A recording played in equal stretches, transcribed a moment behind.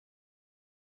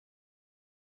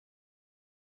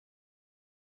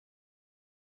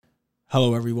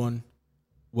Hello, everyone.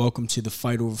 Welcome to the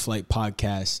Fight Over Flight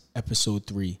podcast, episode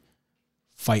 3,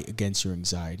 Fight Against Your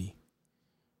Anxiety.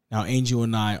 Now, Angel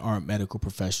and I aren't medical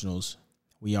professionals.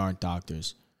 We aren't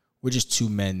doctors. We're just two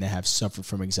men that have suffered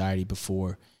from anxiety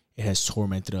before it has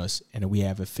tormented us, and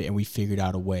we figured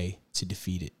out a way to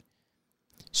defeat it.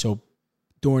 So,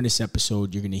 during this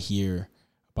episode, you're going to hear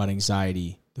about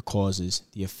anxiety, the causes,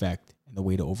 the effect, and the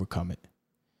way to overcome it.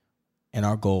 And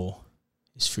our goal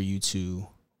is for you to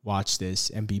watch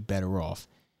this and be better off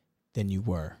than you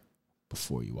were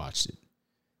before you watched it.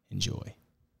 Enjoy.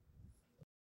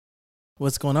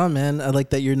 What's going on, man? I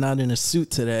like that you're not in a suit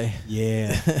today.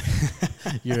 Yeah.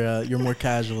 You're more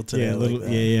casual today.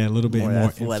 Yeah, a little bit more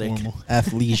athletic, informal.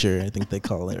 athleisure, I think they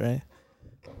call it, right?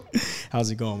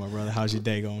 How's it going, my brother? How's your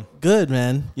day going? Good,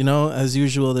 man. You know, as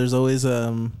usual, there's always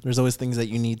things that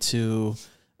you need to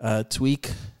tweak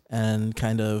and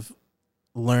kind of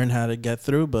learn how to get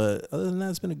through. But other than that,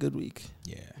 it's been a good week.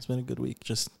 Yeah. It's been a good week.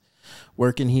 Just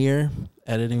working here,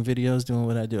 editing videos, doing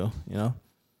what I do, you know?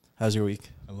 How's your week?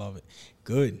 I love it.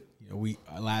 Good. You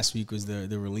know, last week was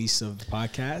the release of the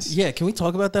podcast. Yeah, can we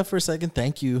talk about that for a second?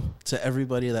 Thank you to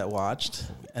everybody that watched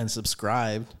and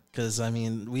subscribed, because, I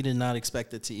mean, we did not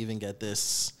expect it to even get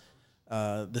this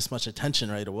much attention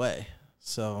right away.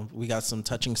 So we got some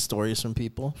touching stories from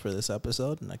people for this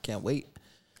episode, and I can't wait.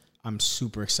 I'm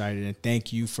super excited, and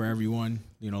thank you for everyone.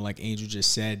 You know, like Angel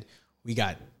just said, we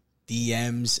got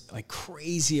DMs, like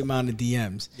crazy amount of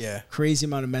DMs. Yeah. Crazy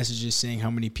amount of messages saying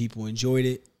how many people enjoyed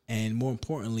it, and more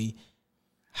importantly,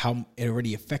 how it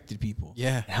already affected people.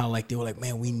 Yeah. And how like they were like,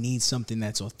 man, we need something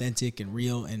that's authentic and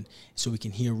real, and so we can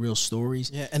hear real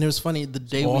stories. Yeah, and it was funny, the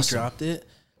day we dropped it,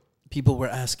 people were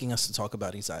asking us to talk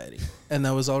about anxiety. And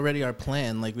that was already our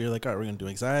plan. Like, we were like, all right, we're going to do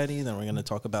anxiety, then we're going to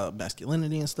talk about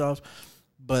masculinity and stuff.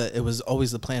 But it was always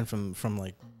the plan from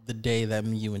like the day that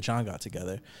you and John got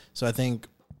together. So I think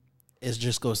it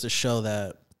just goes to show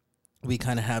that we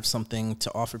kind of have something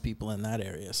to offer people in that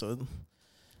area. So,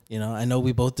 you know, I know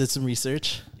we both did some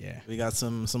research. Yeah. We got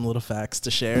some little facts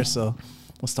to share. So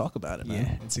let's talk about it, man.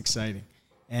 Yeah, it's exciting.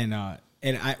 And I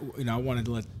wanted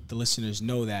to let the listeners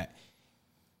know that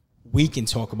we can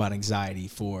talk about anxiety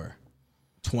for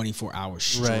 24 hours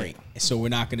straight. Right. So we're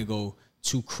not going to go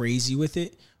too crazy with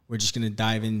it. We're just going to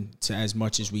dive into as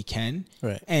much as we can.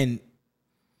 Right. And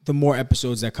the more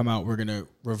episodes that come out, we're going to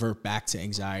revert back to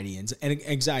anxiety. And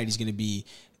anxiety is going to be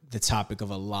the topic of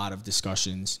a lot of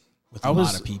discussions with a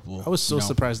lot of people. I was so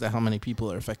surprised at how many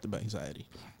people are affected by anxiety.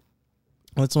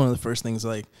 That's one of the first things,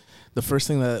 like, the first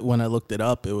thing that when I looked it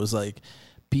up, it was like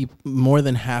more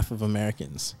than half of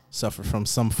Americans suffer from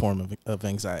some form of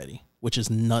anxiety, which is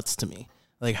nuts to me.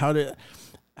 Like, how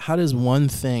does one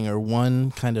thing or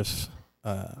one kind of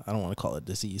I don't want to call it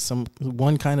disease,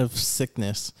 one kind of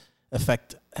sickness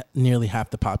affect nearly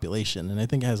half the population? And I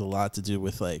think it has a lot to do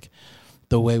with like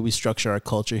the way we structure our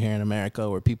culture here in America,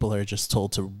 where people are just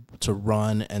told to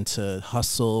run and to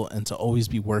hustle and to always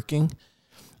be working.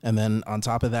 And then on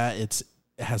top of that, it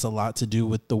has a lot to do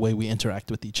with the way we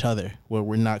interact with each other, where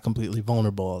we're not completely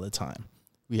vulnerable all the time.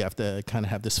 We have to kind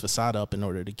of have this facade up in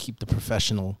order to keep the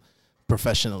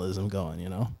professionalism going, you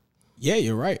know? Yeah,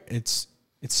 you're right. It's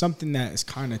something that is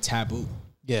kind of taboo.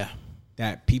 Yeah.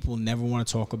 That people never want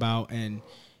to talk about, and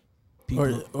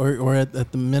people or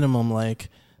at the minimum, like,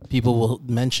 people will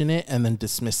mention it and then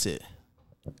dismiss it.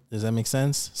 Does that make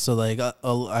sense? So, like,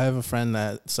 I have a friend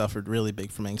that suffered really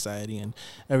big from anxiety, and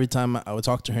every time I would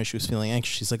talk to her, she was feeling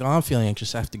anxious. She's like, oh, I'm feeling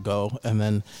anxious, I have to go. And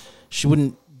then she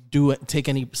wouldn't take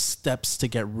any steps to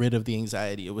get rid of the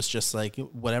anxiety. It was just like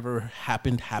whatever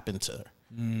happened to her.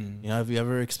 You know, have you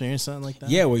ever experienced something like that?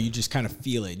 Yeah, where you just kind of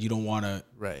feel it. You don't want to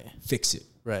fix it.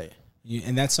 Right.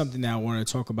 And that's something that I want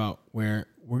to talk about, where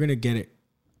we're going to get it.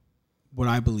 What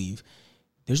I believe,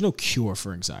 there's no cure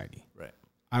for anxiety. Right.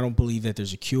 I don't believe that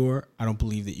there's a cure. I don't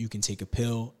believe that you can take a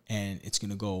pill and it's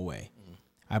going to go away.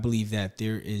 I believe that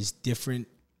there is different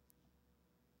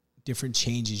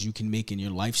changes you can make in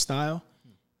your lifestyle.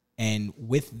 And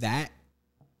with that,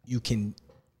 you can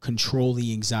control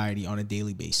the anxiety on a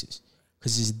daily basis.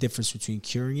 Because there's a difference between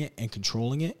curing it and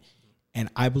controlling it. And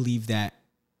I believe that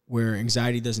where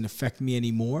anxiety doesn't affect me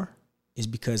anymore is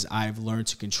because I've learned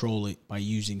to control it by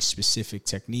using specific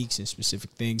techniques and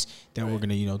specific things that we're going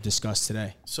to, discuss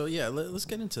today. So, yeah, let's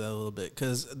get into that a little bit.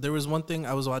 Because there was one thing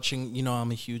I was watching,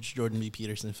 I'm a huge Jordan B.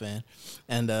 Peterson fan.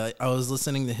 And I was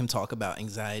listening to him talk about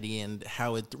anxiety and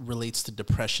how it relates to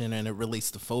depression and it relates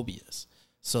to phobias.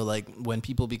 So, like, when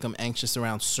people become anxious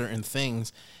around certain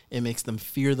things, it makes them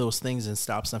fear those things and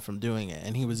stops them from doing it.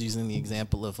 And he was using the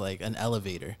example of, like, an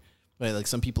elevator. Right? Like,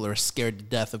 some people are scared to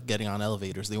death of getting on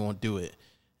elevators. They won't do it.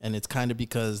 And it's kind of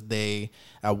because they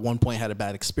at one point had a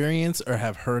bad experience or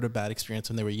have heard a bad experience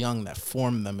when they were young that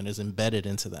formed them and is embedded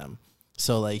into them.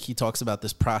 So like he talks about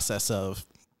this process of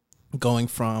going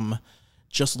from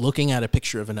just looking at a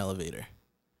picture of an elevator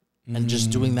and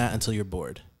just doing that until you're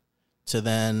bored, to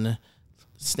then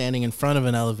standing in front of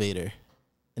an elevator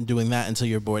and doing that until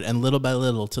you're bored, and little by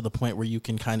little to the point where you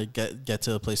can kind of get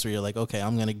to a place where you're like, okay,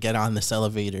 I'm going to get on this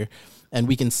elevator and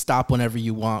we can stop whenever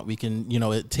you want. We can,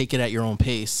 take it at your own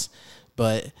pace.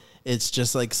 But it's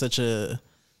just like such a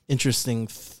interesting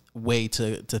way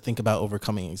to think about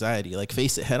overcoming anxiety. Like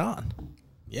face it head on.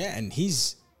 Yeah. And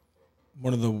he's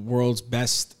one of the world's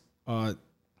best, a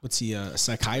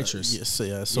psychiatrist?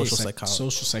 Social psychologist.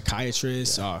 Social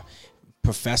psychiatrist,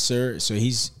 professor. So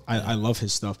I love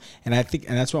his stuff, and I think,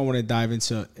 and that's why I want to dive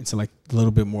into like a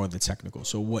little bit more of the technical.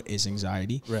 So what is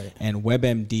anxiety? Right. And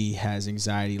WebMD has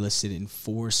anxiety listed in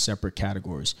 4 separate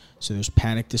categories. So there's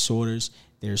panic disorders,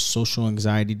 there's social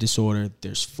anxiety disorder,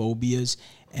 there's phobias,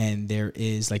 and there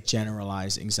is like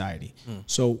generalized anxiety.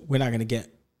 So we're not going to get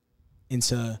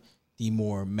into the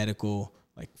more medical,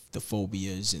 like the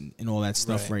phobias and all that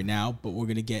stuff right now, but we're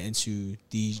going to get into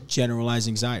the generalized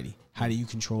anxiety. How do you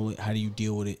control it? How do you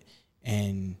deal with it?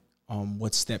 And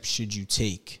what steps should you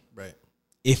take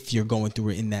if you're going through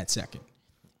it in that second?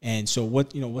 And so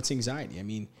what's anxiety? I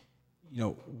mean,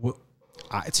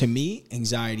 to me,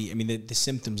 anxiety, I mean, the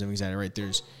symptoms of anxiety, right?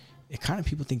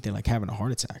 People think they're like having a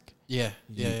heart attack.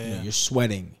 You're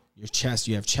sweating,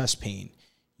 you have chest pain.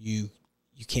 You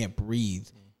can't breathe.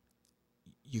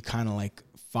 You kind of like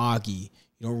foggy.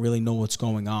 You don't really know what's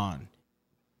going on.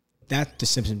 That's the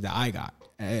symptoms that I got.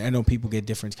 I know people get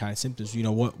different kind of symptoms.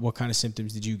 What kind of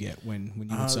symptoms did you get when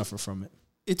you would suffer from it?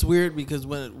 It's weird because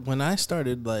when I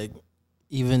started like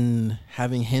even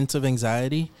having hints of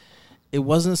anxiety, it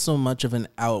wasn't so much of an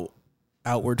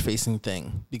outward facing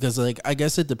thing, because like I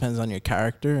guess it depends on your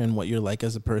character and what you're like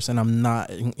as a person. I'm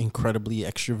not incredibly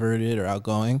extroverted or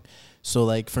outgoing. So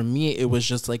like for me, it was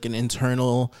just like an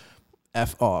internal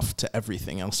F off to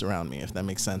everything else around me, if that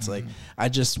makes sense. Like I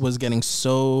just was getting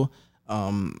so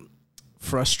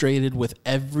frustrated with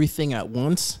everything at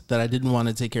once that I didn't want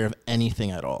to take care of anything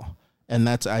at all. And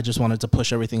I just wanted to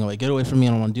push everything away. Get away from me.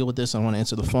 I don't want to deal with this. I don't want to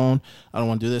answer the phone. I don't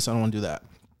want to do this. I don't want to do that.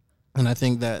 And I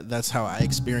think that's how I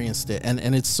experienced it.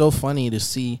 And it's so funny to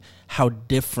see how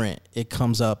different it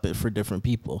comes up for different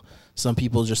people. Some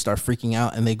people just start freaking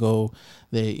out and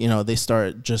they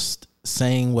start just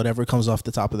saying whatever comes off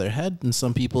the top of their head. And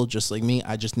some people, just like me,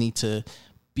 I just need to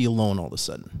be alone all of a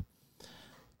sudden.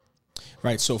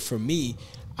 Right. So for me,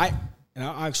 I'll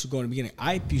actually go in the beginning.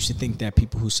 I used to think that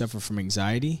people who suffer from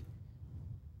anxiety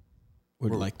were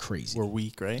like crazy. We're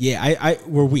weak, right? Yeah,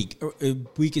 we're weak.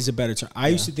 Weak is a better term. I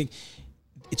used to think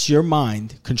it's your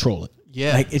mind, control it.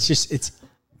 Yeah. Like it's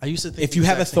I used to think if you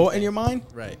have a thought in your mind,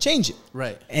 change it.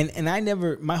 Right. And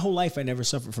my whole life I never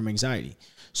suffered from anxiety.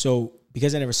 So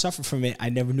because I never suffered from it, I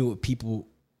never knew what people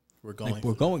were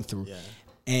going through. Yeah.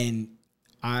 And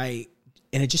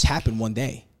it just happened one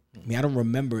day. I mean, I don't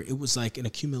remember. It was like an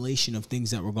accumulation of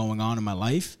things that were going on in my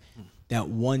life that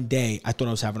one day I thought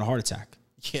I was having a heart attack.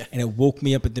 Yeah. And it woke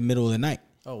me up at the middle of the night.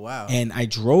 Oh, wow. And I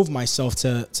drove myself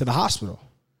to the hospital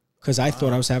because I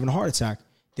thought I was having a heart attack.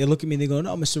 They look at me and they go,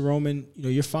 "No, Mr. Roman,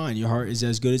 you're fine. Your heart is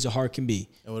as good as a heart can be."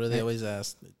 And what do they always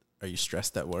ask? Are you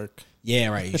stressed at work? Yeah,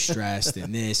 right. You're stressed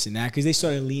and this and that. Because they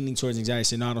started leaning towards anxiety. I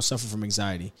said, "No, I don't suffer from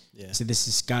anxiety." Yeah. I said, "This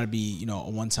has got to be, a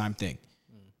one-time thing."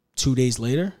 2 days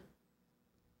later,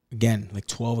 again, like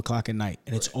 12 o'clock at night.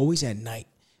 And it's always at night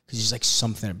because there's like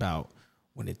something about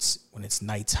when it's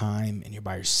nighttime and you're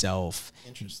by yourself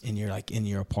and you're like in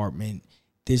your apartment.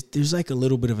 There's like a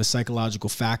little bit of a psychological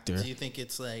factor. Do you think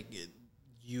it's like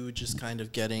you just kind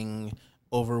of getting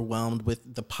overwhelmed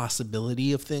with the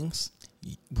possibility of things?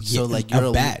 Yeah, so like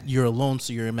you're alone,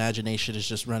 so your imagination is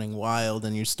just running wild,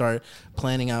 and you start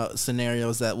planning out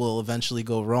scenarios that will eventually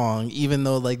go wrong, even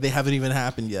though like they haven't even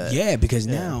happened yet. Yeah, because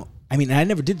now, I mean, I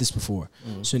never did this before.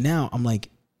 So now I'm like,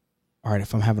 all right,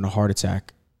 if I'm having a heart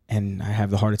attack and I have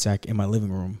the heart attack in my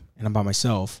living room and I'm by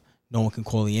myself, no one can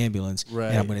call the ambulance,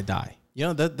 and I'm going to die.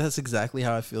 That's exactly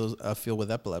how I feel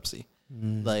with epilepsy.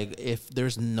 Like if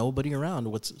there's nobody around,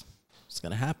 what's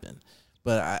going to happen?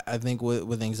 But I think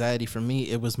with anxiety, for me,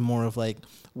 it was more of like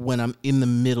when I'm in the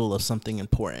middle of something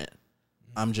important,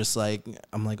 I'm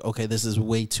like, okay, this is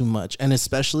way too much. And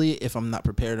especially if I'm not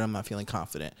prepared, or I'm not feeling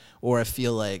confident, or I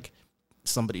feel like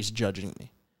somebody's judging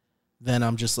me, then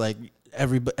I'm just like,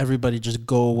 everybody just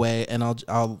go away, and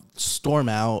I'll storm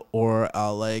out, or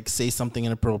I'll like say something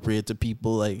inappropriate to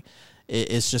people. Like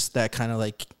it's just that kind of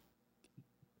like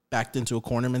backed into a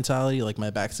corner mentality, like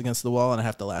my back's against the wall and I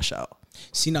have to lash out.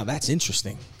 See, now that's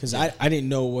interesting because I didn't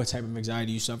know what type of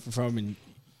anxiety you suffer from, and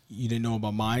you didn't know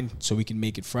about mine, so we can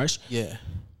make it fresh. Yeah.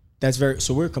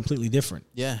 So we're completely different.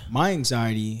 Yeah. My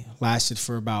anxiety lasted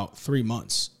for about 3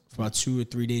 months, for about 2 or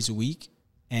 3 days a week,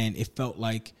 and it felt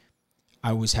like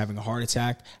I was having a heart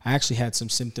attack. I actually had some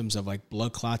symptoms of like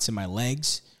blood clots in my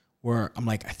legs where I'm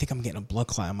like, I think I'm getting a blood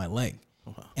clot in my leg.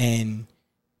 Wow. And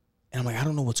I'm like, I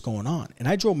don't know what's going on. And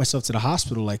I drove myself to the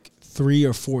hospital like 3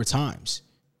 or 4 times.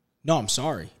 No, I'm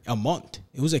sorry, a month.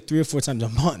 It was like 3 or 4 times a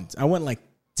month. I went like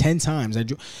 10 times.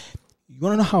 You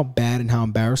want to know how bad and how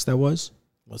embarrassed I was?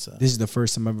 What's that? This is the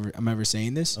first time I'm ever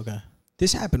saying this. Okay.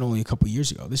 This happened only a couple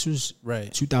years ago. This was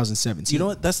right 2017. You know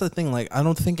what? That's the thing. Like, I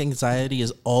don't think anxiety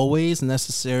is always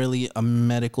necessarily a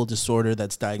medical disorder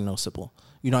that's diagnosable.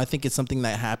 You know, I think it's something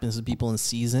that happens to people in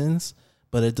seasons,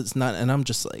 but it's not. And I'm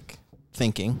just like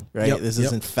thinking, right? Yep, this yep.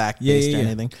 isn't fact-based Yeah. or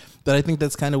anything. But I think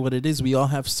that's kind of what it is. We all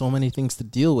have so many things to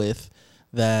deal with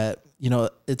that, you know,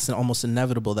 it's almost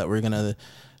inevitable that we're going to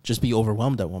just be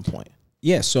overwhelmed at one point.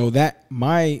 Yeah, so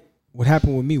what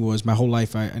happened with me was my whole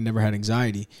life I never had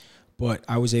anxiety, but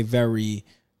I was a very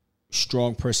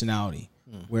strong personality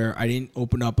where I didn't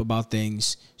open up about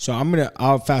things. So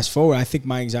I'll fast forward. I think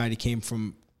my anxiety came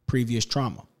from previous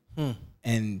trauma.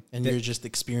 And you're just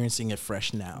experiencing it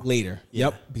fresh now. Later. Yeah.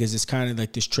 Yep. Because it's kind of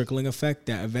like this trickling effect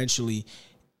that eventually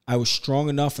I was strong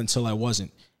enough until I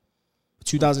wasn't.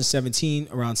 2017,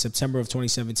 around September of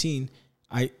 2017,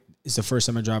 it's the first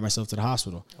time I drive myself to the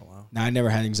hospital. Oh, wow. Now, I never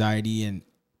had anxiety and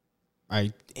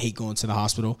I hate going to the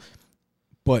hospital.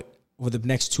 But over the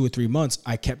next 2 or 3 months,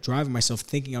 I kept driving myself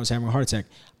thinking I was having a heart attack.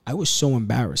 I was so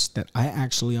embarrassed that I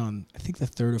actually, on I think the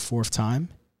 3rd or 4th time,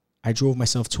 I drove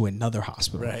myself to another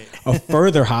hospital, right. a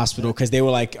further hospital, because they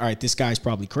were like, all right, this guy's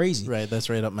probably crazy. Right, that's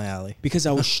right up my alley. Because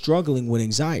I was struggling with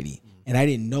anxiety, and I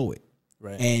didn't know it.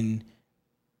 Right. And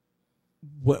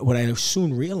what I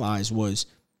soon realized was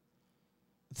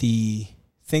the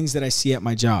things that I see at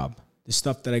my job, the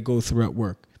stuff that I go through at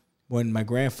work. When my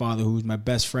grandfather, who was my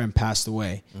best friend, passed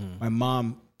away, my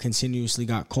mom continuously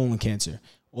got colon cancer.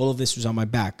 All of this was on my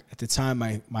back. At the time,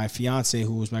 my fiance,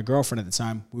 who was my girlfriend at the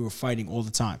time, we were fighting all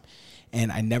the time. And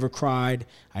I never cried.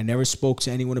 I never spoke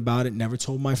to anyone about it, never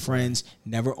told my friends,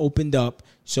 never opened up.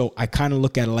 So I kind of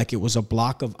look at it like it was a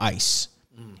block of ice.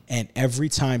 And every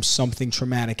time something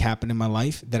traumatic happened in my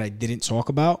life that I didn't talk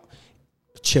about,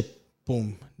 chip,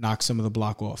 boom, knock some of the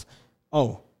block off.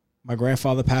 Oh, my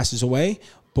grandfather passes away,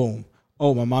 boom.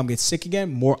 Oh, my mom gets sick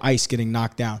again, more ice getting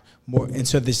knocked down. More, and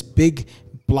so this big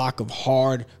block of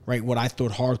hard, right, what I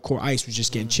thought hardcore ice was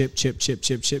just getting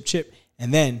chip.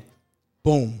 And then,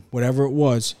 boom, whatever it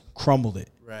was, crumbled it.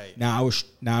 Right. Now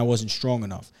I wasn't strong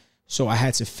enough. So I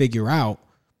had to figure out,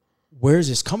 where is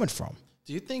this coming from?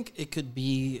 Do you think it could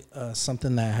be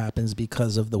something that happens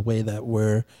because of the way that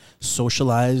we're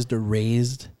socialized or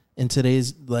raised in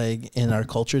today's, like, in our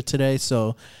culture today?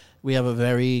 So we have a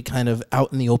very kind of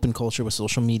out in the open culture with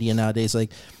social media nowadays.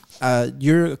 Like,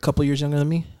 you're a couple years younger than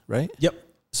me, right? Yep.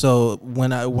 So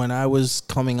when I was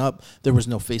coming up, there was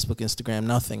no Facebook, Instagram,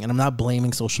 nothing. And I'm not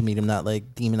blaming social media. I'm not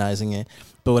like demonizing it.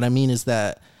 But what I mean is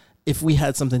that if we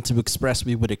had something to express,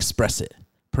 we would express it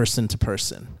person to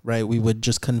person, right? We would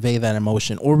just convey that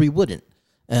emotion, or we wouldn't.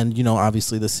 And, you know,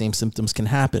 obviously the same symptoms can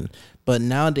happen. But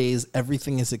nowadays,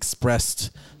 everything is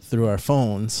expressed through our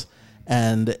phones.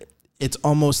 And it's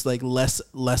almost like less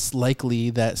likely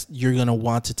that you're going to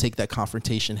want to take that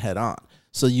confrontation head on.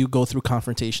 So you go through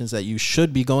confrontations that you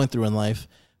should be going through in life,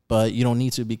 but you don't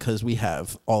need to because we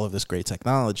have all of this great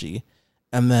technology.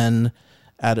 And then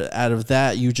out of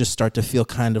that, you just start to feel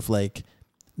kind of like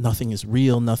nothing is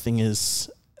real, nothing is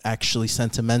actually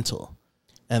sentimental.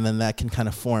 And then that can kind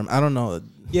of form. I don't know.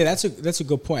 Yeah, that's a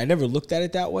good point. I never looked at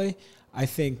it that way. I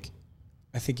think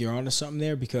you're onto something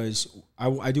there, because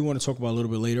I do want to talk about a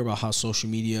little bit later about how social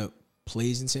media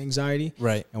plays into anxiety,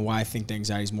 right? And why I think the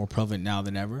anxiety is more prevalent now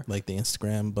than ever. Like the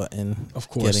Instagram button, of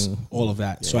course, all of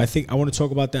that. Yeah. So I think I want to talk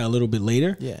about that a little bit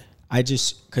later. Yeah,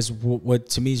 because what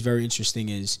to me is very interesting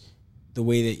is the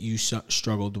way that you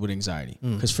struggled with anxiety.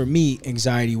 Because for me,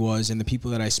 anxiety was, and the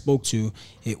people that I spoke to,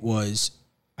 it was,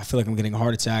 I feel like I'm getting a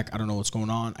heart attack. I don't know what's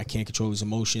going on. I can't control these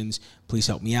emotions. Please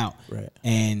help me out. Right.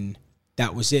 And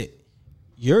that was it.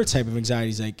 Your type of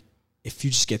anxiety is like, if you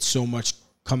just get so much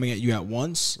coming at you at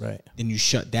once, right, then you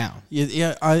shut down.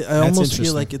 Yeah. I almost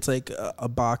feel like it's like a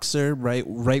boxer, right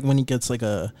when he gets like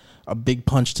a big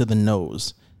punch to the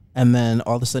nose, and then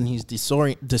all of a sudden he's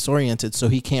disoriented, so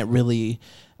he can't really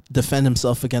defend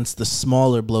himself against the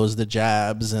smaller blows, the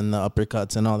jabs and the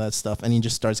uppercuts and all that stuff, and he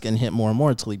just starts getting hit more and more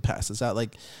until he passes out.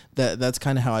 Like that's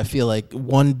kind of how I feel. Like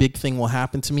one big thing will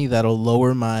happen to me that'll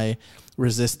lower my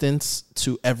resistance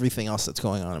to everything else that's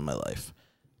going on in my life,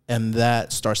 and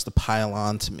that starts to pile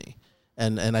on to me,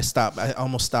 and I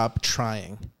almost stop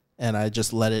trying, and I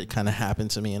just let it kind of happen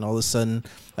to me, and all of a sudden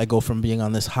I go from being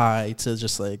on this high to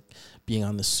just like being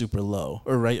on this super low,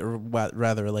 or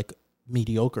rather like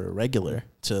mediocre or regular,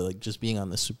 to like just being on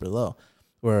this super low,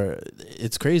 where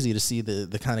it's crazy to see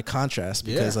the kind of contrast,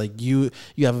 because like you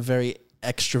have a very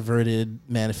extroverted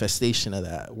manifestation of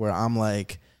that, where I'm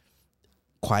like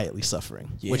quietly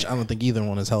suffering, which I don't think either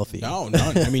one is healthy. No,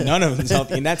 none. I mean, none of them is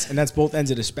healthy, and that's both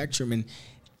ends of the spectrum,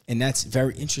 and that's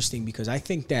very interesting, because I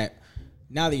think that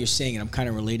now that you're saying it, I'm kind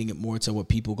of relating it more to what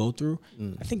people go through.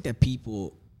 I think that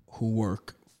people who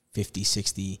work 50,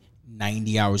 60,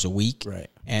 90 hours a week, right,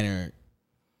 and are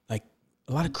like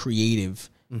a lot of creative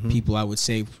people, I would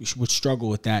say, would struggle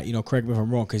with that. You know, correct me if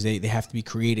I'm wrong, because they have to be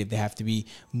creative. They have to be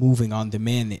moving on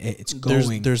demand. It's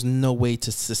going. There's no way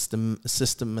to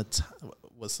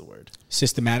what's the word?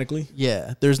 Systematically?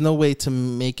 Yeah. There's no way to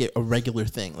make it a regular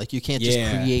thing. Like you can't just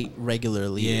create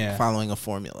regularly following a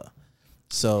formula.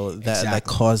 So that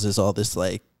causes all this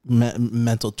like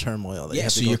mental turmoil.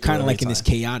 That so you're kind of like in this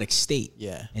chaotic state.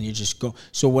 Yeah. And you just go.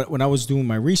 So when I was doing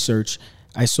my research,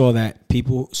 I saw that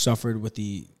people suffered with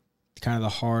the kind of the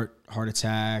heart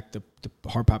attack, the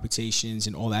heart palpitations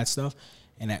and all that stuff.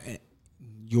 And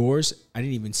yours, I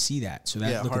didn't even see that. So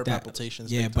that look heart at that.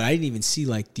 Palpitations. Yeah, but I didn't even see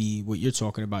like what you're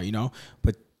talking about, you know.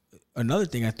 But another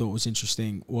thing I thought was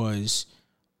interesting was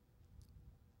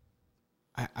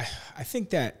I think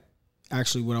that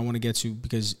actually what I want to get to,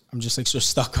 because I'm just like so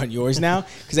stuck on yours now,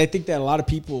 because I think that a lot of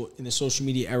people in the social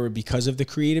media era, because of the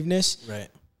creativeness, right,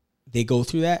 they go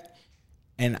through that.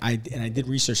 And I did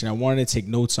research, and I wanted to take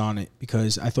notes on it,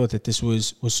 because I thought that this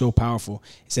was so powerful.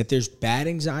 Is that there's bad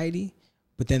anxiety,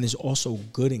 but then there's also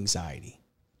good anxiety.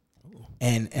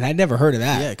 And I never heard of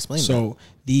that. Yeah, explain that. So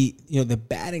the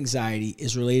bad anxiety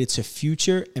is related to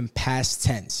future and past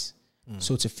tense.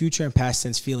 So it's a future and past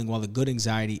tense feeling, while the good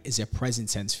anxiety is a present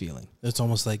tense feeling. It's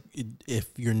almost like if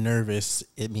you're nervous,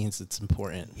 it means it's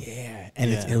important. Yeah. And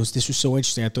this was so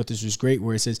interesting. I thought this was great,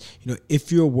 where it says,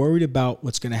 if you're worried about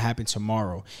what's going to happen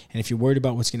tomorrow, and if you're worried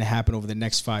about what's going to happen over the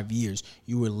next 5 years,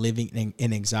 you are living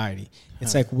in anxiety.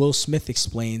 It's like Will Smith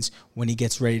explains when he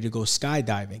gets ready to go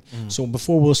skydiving. So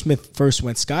before Will Smith first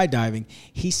went skydiving,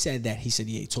 he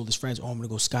told his friends, I'm going to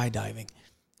go skydiving.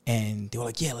 And they were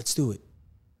like, yeah, let's do it.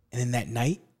 And then that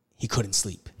night, he couldn't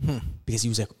sleep because he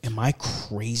was like, am I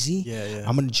crazy? Yeah.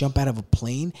 I'm going to jump out of a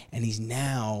plane. And he's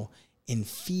now in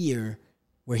fear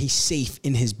where he's safe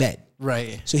in his bed.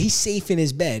 Right. So he's safe in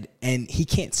his bed and he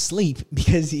can't sleep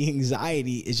because the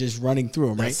anxiety is just running through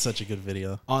him, right? That's such a good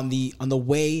video. On the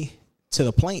way to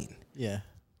the plane. Yeah.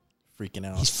 Freaking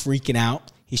out. He's freaking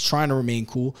out. He's trying to remain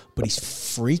cool, but he's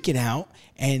freaking out.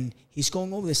 And he's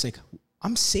going over this like,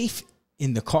 I'm safe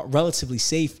in the car, relatively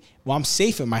safe. Well, I'm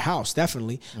safe in my house,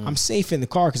 definitely. I'm safe in the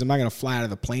car because I'm not going to fly out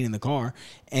of the plane in the car.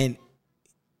 And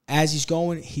as he's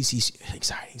going, he's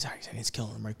anxiety. It's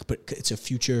killing him, right? But it's a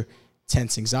future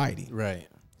tense anxiety. Right.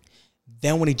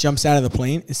 Then when he jumps out of the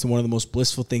plane, it's one of the most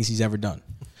blissful things he's ever done.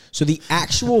 So the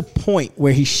actual point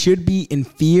where he should be in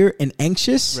fear and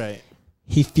anxious, right,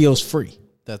 he feels free.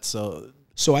 That's so.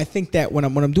 So I think that when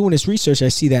I'm doing this research, I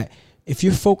see that if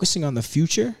you're focusing on the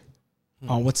future,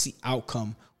 on what's the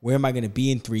outcome, where am I going to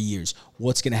be in 3 years?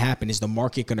 What's going to happen? Is the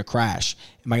market going to crash?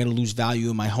 Am I going to lose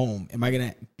value in my home? Am I going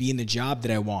to be in the job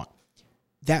that I want?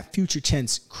 That future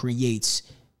tense creates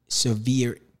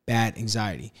severe bad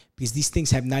anxiety because these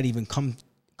things have not even come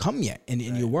yet, and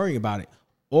you're worrying about it.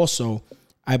 Also,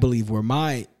 I believe where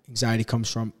my anxiety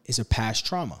comes from is a past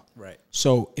trauma. Right.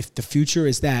 So if the future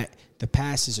is that, the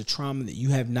past is a trauma that you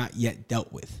have not yet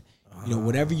dealt with.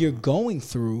 Whatever you're going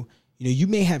through, you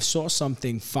may have saw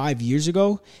something 5 years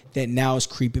ago that now is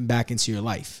creeping back into your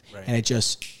life, and it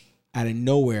just out of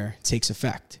nowhere takes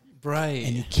effect. Right.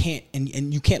 And you can't,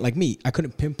 and you can't, like me, I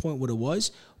couldn't pinpoint what it was,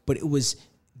 but it was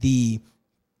the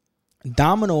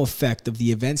domino effect of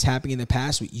the events happening in the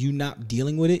past with you not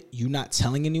dealing with it, you not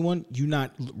telling anyone, you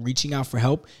not reaching out for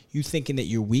help, you thinking that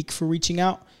you're weak for reaching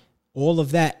out. All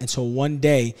of that until one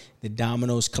day the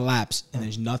dominoes collapse and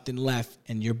there's nothing left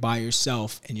and you're by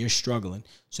yourself and you're struggling.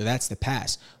 So that's the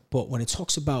past. But when it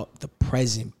talks about the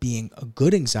present being a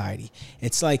good anxiety,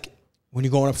 it's like when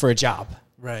you're going up for a job.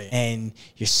 Right. And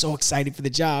you're so excited for the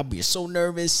job, but you're so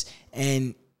nervous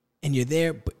and you're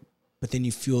there, but then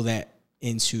you feel that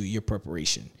into your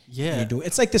preparation. Yeah.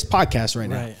 It's like this podcast right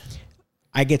now.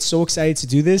 I get so excited to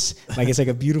do this. Like, it's like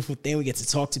a beautiful thing. We get to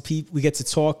talk to people. We get to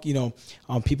talk,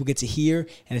 people get to hear,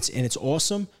 and it's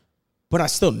awesome. But I'm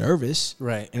still nervous.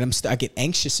 Right. And I get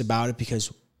anxious about it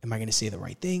because am I going to say the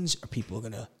right things? Are people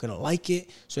going to like it?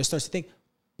 So I start to think,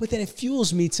 but then it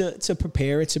fuels me to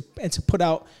prepare and to put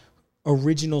out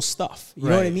original stuff. You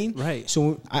know what I mean? Right.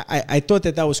 So I thought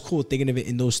that was cool, thinking of it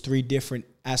in those three different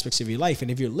aspects of your life. And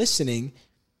if you're listening,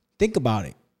 think about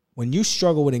it. When you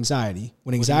struggle with anxiety,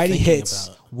 when anxiety hits,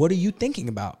 what are you thinking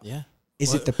about? Yeah.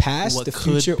 Is it the past, the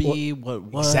future? What could be, what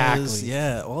was. Exactly.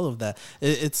 Yeah, all of that.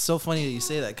 It's so funny that you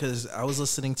say that because I was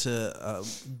listening to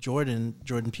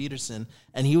Jordan Peterson,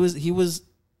 and he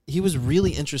was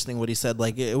really interesting what he said.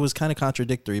 Like, it was kind of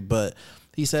contradictory, but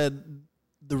he said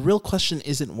the real question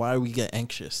isn't why we get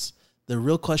anxious. The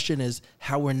real question is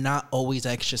how we're not always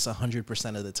anxious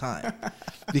 100% of the time.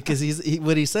 Because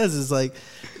what he says is like,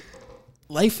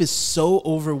 life is so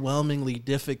overwhelmingly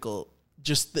difficult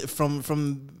just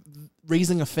from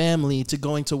raising a family to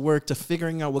going to work to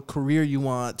figuring out what career you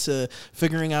want to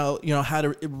figuring out, how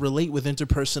to relate with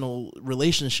interpersonal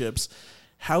relationships.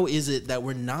 How is it that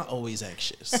we're not always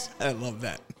anxious? I love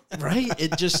that. Right?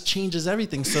 It just changes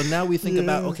everything. So now we think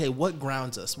about, okay, what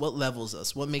grounds us? What levels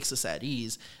us? What makes us at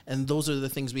ease? And those are the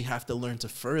things we have to learn to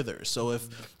further. So if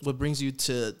what brings you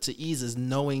to ease is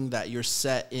knowing that you're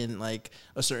set in like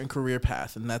a certain career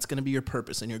path and that's going to be your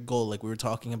purpose and your goal, like we were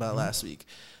talking about last week,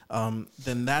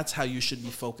 then that's how you should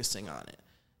be focusing on it.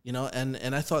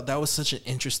 And I thought that was such an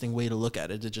interesting way to look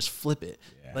at it, to just flip it.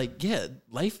 Yeah. Like,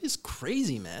 life is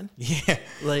crazy, man. Yeah.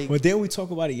 Like, well, didn't we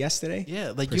talk about it yesterday?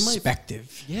 Yeah. Like,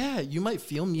 perspective. You might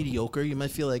feel mediocre. You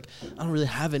might feel like, I don't really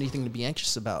have anything to be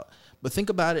anxious about. But think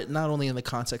about it not only in the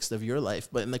context of your life,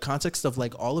 but in the context of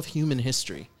like all of human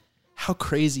history. How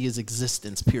crazy is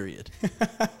existence, period?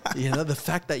 The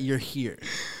fact that you're here.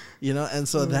 And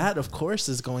so that, of course,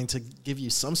 is going to give you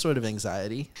some sort of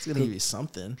anxiety. It's going to give you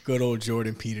something. Good old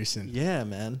Jordan Peterson. Yeah,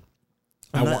 man.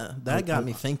 That got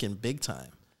me thinking big time.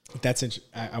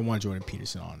 I want Jordan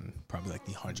Peterson on probably like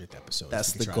the 100th episode.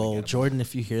 That's the goal. Jordan,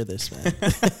 if you hear this, man.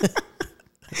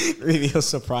 Maybe he'll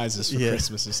surprise us for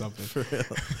Christmas or something. For real.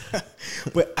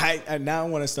 But I now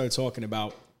want to start talking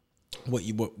about what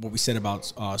we said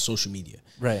about social media.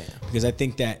 Right. Because I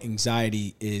think that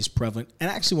anxiety is prevalent. And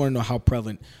I actually want to know how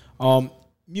prevalent.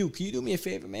 Mew, can you do me a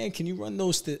favor, man? Can you run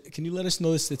those? Can you let us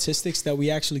know the statistics that we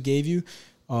actually gave you?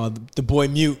 The boy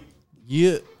Mute.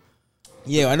 Yeah.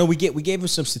 I know we gave him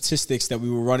some statistics that we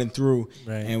were running through,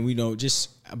 right. And we know just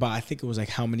about, I think it was like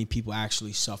how many people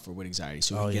actually suffer with anxiety.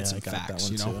 So we get some facts.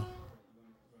 Too.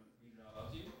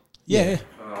 Yeah.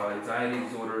 Anxiety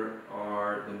disorder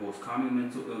are the most common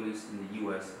mental illness in the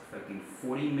U.S., affecting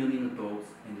 40 million adults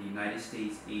in the United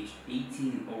States aged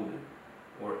 18 and older,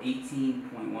 or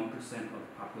 18.1% of the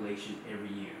population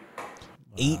every year.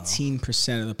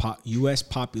 18% of the U.S.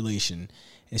 population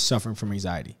is suffering from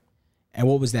anxiety. And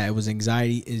what was that? It was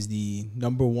anxiety is the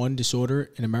number one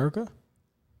disorder in America?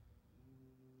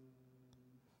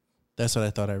 That's what I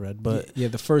thought I read. But yeah,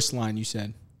 the first line you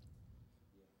said.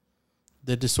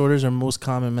 The disorders are most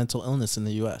common mental illness in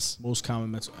the U.S. Most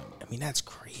common mental. I mean, that's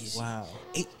crazy. Wow.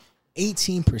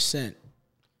 18%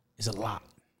 is a lot.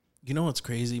 You know what's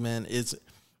crazy, man?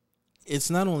 It's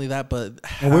not only that, but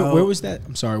how, and where was that?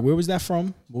 I'm sorry. Where was that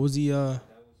from? What was the?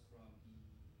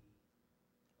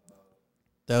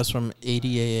 That was from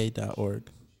ADAA.org.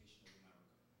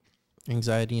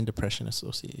 Anxiety and Depression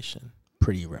Association.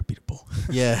 Pretty reputable.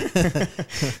 Yeah.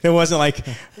 It wasn't like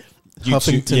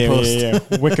Huffington Post.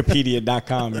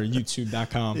 Wikipedia.com or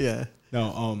YouTube.com. Yeah.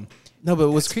 No,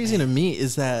 but what's crazy to me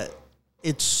is that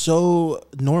it's so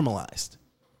normalized.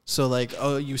 So like,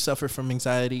 oh, you suffer from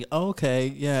anxiety. Oh, okay.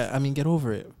 Yeah. I mean, get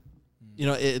over it.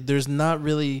 There's not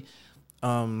really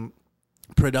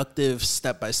productive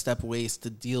step-by-step ways to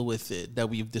deal with it that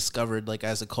we've discovered like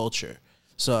as a culture.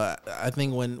 So I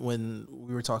think when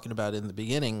we were talking about it in the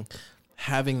beginning,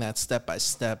 having that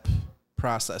step-by-step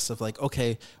process of like,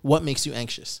 okay, what makes you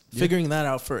anxious? Yeah. Figuring that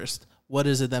out first. What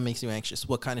is it that makes you anxious?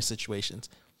 What kind of situations?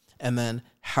 And then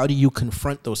how do you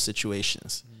confront those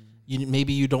situations?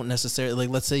 Maybe you don't necessarily, like,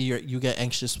 let's say you get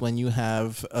anxious when you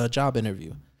have a job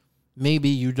interview. Maybe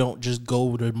you don't just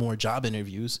go to more job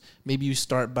interviews. Maybe you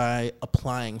start by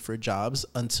applying for jobs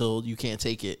until you can't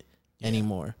take it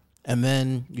anymore. And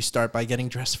then you start by getting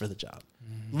dressed for the job.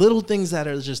 Little things that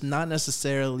are just not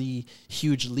necessarily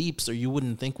huge leaps or you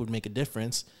wouldn't think would make a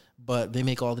difference, but they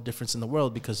make all the difference in the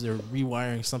world because they're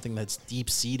rewiring something that's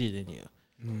deep-seated in you.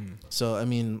 So, I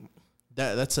mean,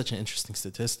 that's such an interesting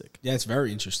statistic. Yeah, it's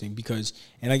very interesting because,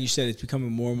 and like you said, it's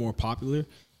becoming more and more popular.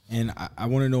 And I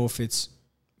want to know if it's,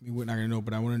 we're not going to know,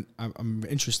 but I'm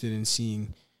interested in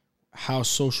seeing how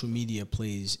social media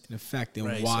plays an effect and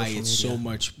Right, why social it's media. so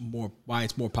much more, why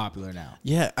it's more popular now.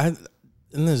 Yeah, and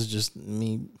this is just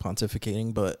me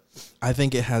pontificating, but I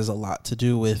think it has a lot to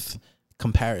do with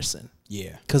comparison.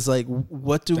 Yeah. Because like,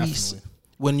 what do we Definitely.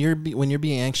 when you're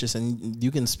being anxious, and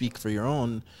you can speak for your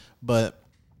own, but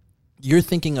you're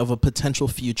thinking of a potential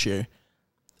future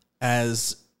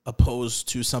as opposed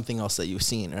to something else that you've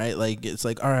seen, right? Like it's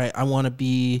like, all right, I want to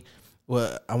be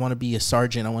a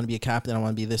sergeant, I want to be a captain, I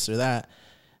want to be this or that,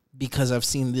 because I've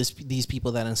seen these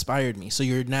people that inspired me. So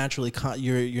you're naturally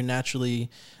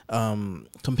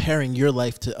comparing your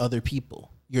life to other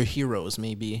people, your heroes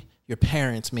maybe, your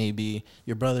parents maybe,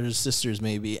 your brothers, sisters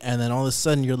maybe, and then all of a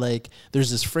sudden you're like, there's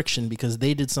this friction because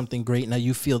they did something great. Now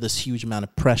you feel this huge amount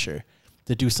of pressure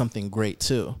to do something great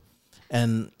too.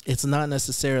 And it's not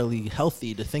necessarily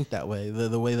healthy to think that way.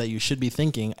 The way that you should be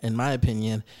thinking, in my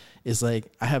opinion, is like,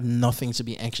 I have nothing to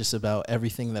be anxious about.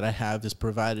 Everything that I have is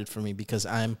provided for me because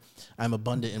I'm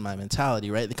abundant in my mentality,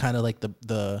 right? The kind of like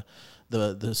the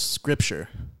scripture,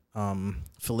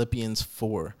 Philippians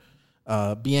 4.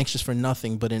 Be anxious for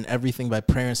nothing, but in everything by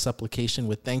prayer and supplication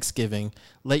with thanksgiving,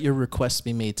 let your requests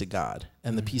be made to God.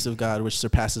 And the peace of God, which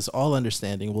surpasses all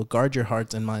understanding, will guard your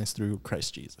hearts and minds through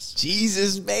Christ Jesus.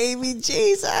 Jesus, baby,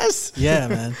 Jesus. Yeah,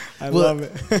 man. I love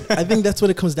it. I think that's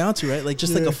what it comes down to, right? Like,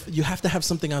 just like you have to have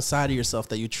something outside of yourself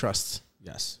that you trust.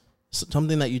 Yes.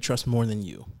 Something that you trust more than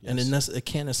you. Yes. And it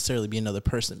can't necessarily be another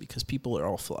person because people are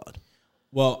all flawed.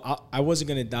 Well, I wasn't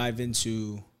going to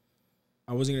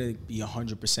be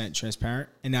 100% transparent,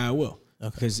 and now I will.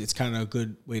 Okay. Because it's kind of a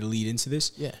good way to lead into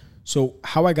this. Yeah. So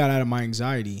how I got out of my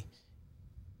anxiety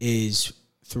is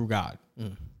through God.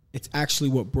 It's actually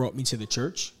what brought me to the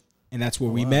church, and that's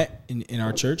where we met in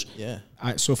our church. Yeah.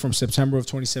 So from September of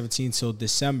 2017 till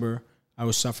December, I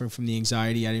was suffering from the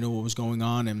anxiety. I didn't know what was going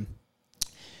on, and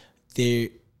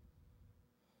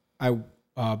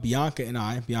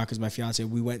Bianca's my fiance,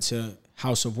 we went to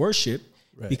House of Worship.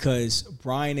 Right. Because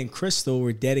Brian and Crystal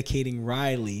were dedicating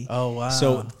Riley. Oh, wow.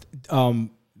 So,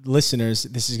 listeners,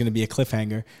 this is going to be a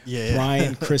cliffhanger. Yeah.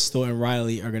 Brian, Crystal, and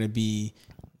Riley are going to be...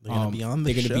 They're going to be on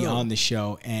the show. They're going to be on the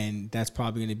show, and that's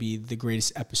probably going to be the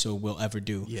greatest episode we'll ever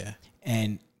do. Yeah.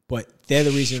 But they're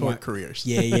the reason Short why... careers.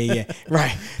 Yeah.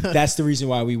 Right. That's the reason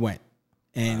why we went.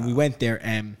 And we went there,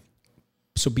 and...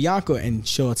 So Bianca, and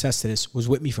she'll attest to this, was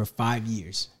with me for 5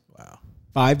 years. Wow.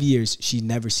 5 years, she'd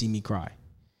never seen me cry.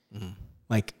 Mm-hmm.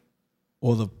 Like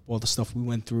all the stuff we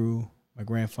went through, my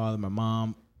grandfather, my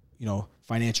mom,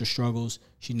 financial struggles,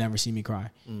 she'd never seen me cry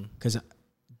because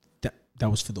that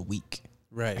was for the weak.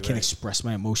 Right. I can't express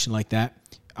my emotion like that.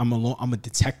 I'm a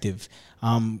detective.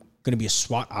 I'm gonna be a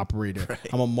SWAT operator. Right.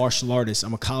 I'm a martial artist.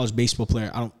 I'm a college baseball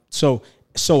player. So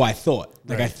I thought.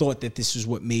 I thought that this is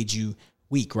what made you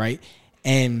weak, right?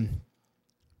 And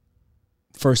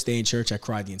first day in church, I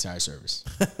cried the entire service.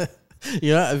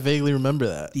 Yeah, I vaguely remember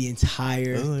that. The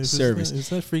entire service. It's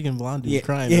that freaking blonde dude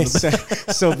crying. Yeah,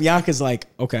 so Bianca's like,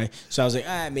 okay. So I was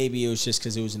like, maybe it was just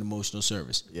because it was an emotional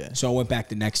service. Yeah. So I went back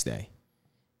the next day.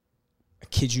 I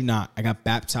kid you not. I got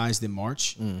baptized in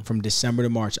March. From December to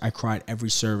March, I cried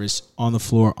every service on the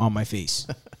floor, on my face.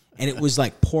 And it was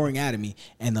like pouring out of me.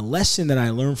 And the lesson that I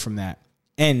learned from that,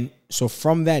 and so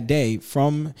from that day,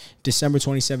 from December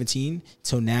 2017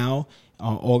 till now,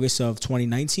 August of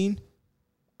 2019,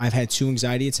 I've had 2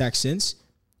 anxiety attacks since,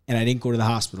 and I didn't go to the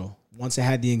hospital. Once I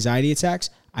had the anxiety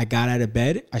attacks, I got out of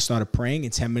bed, I started praying,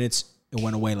 in 10 minutes, it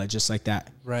went away, just like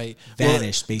that. Right.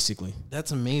 Vanished, basically.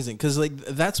 That's amazing, because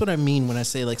that's what I mean when I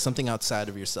say something outside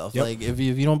of yourself. Yep. Like if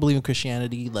you don't believe in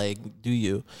Christianity, do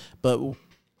you? But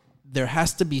there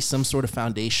has to be some sort of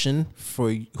foundation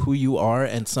for who you are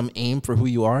and some aim for who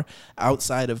you are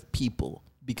outside of people.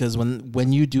 Because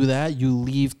when you do that, you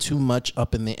leave too much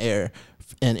up in the air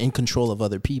and in control of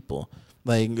other people.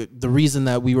 The reason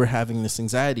that we were having this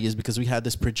anxiety is because we had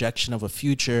this projection of a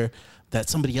future that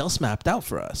somebody else mapped out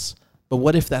for us. But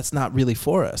what if that's not really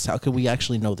for us? How could we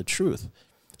actually know the truth?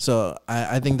 So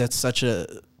I think that's such a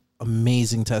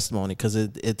amazing testimony, because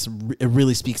it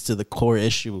really speaks to the core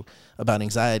issue about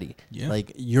anxiety. Yeah.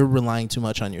 You're relying too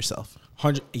much on yourself.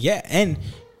 Yeah, and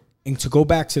to go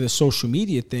back to the social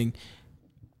media thing,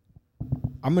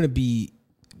 I'm going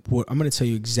to tell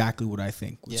you exactly what I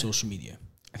think with social media.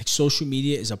 I think social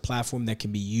media is a platform that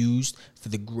can be used for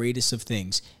the greatest of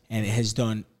things, and it has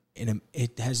done an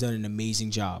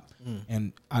amazing job.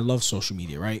 And I love social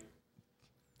media, right?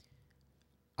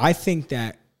 I think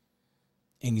that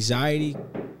anxiety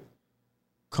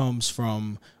comes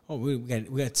from we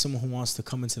got someone who wants to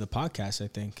come into the podcast, I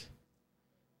think.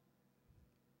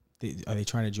 Are they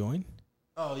trying to join?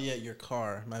 Oh, yeah, your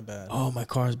car. My bad. Oh, my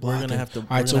car's blocking. We're going to have to... All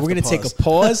right, so we're going to take a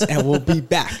pause, and we'll be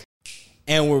back.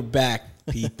 And we're back,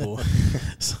 people.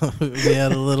 So we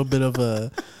had a little bit of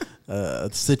a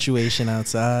situation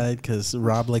outside because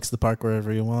Rob likes to park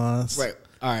wherever he wants. Right.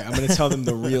 All right. I'm going to tell them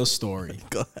the real story.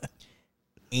 Go ahead.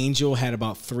 Angel had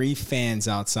about 3 fans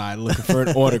outside looking for an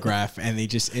autograph, and they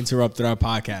just interrupted our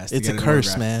podcast. to It's get a an curse,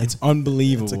 autograph. man. It's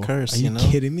unbelievable. It's a curse, Are you you know?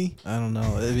 kidding me? I don't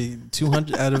know. I mean,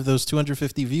 200 out of those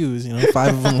 250 views,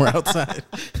 5 of them were outside.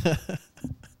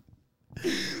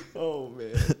 Oh,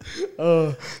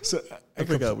 man. So I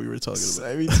forgot we were talking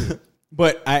about. Me too.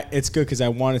 But it's good because I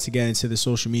wanted to get into the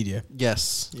social media.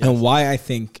 Yes. And why I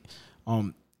think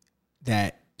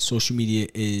that social media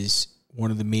is one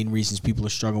of the main reasons people are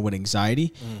struggling with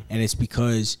anxiety. And it's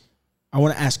because I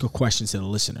want to ask a question to the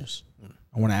listeners.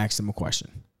 I want to ask them a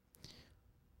question.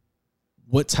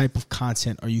 What type of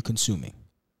content are you consuming?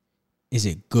 Is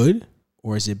it good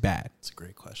or is it bad? That's a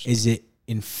great question. Is it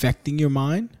infecting your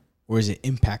mind or is it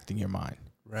impacting your mind?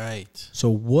 Right. So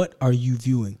what are you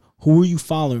viewing? Who are you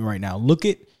following right now? Look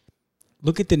at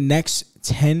the next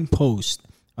 10 posts.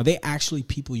 Are they actually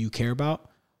people you care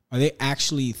about? Are they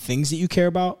actually things that you care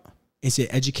about? Is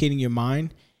it educating your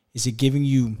mind? Is it giving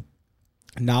you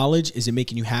knowledge? Is it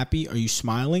making you happy? Are you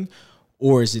smiling?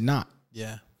 Or is it not?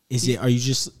 Yeah. Are you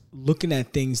just looking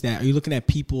at are you looking at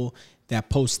people that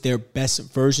post their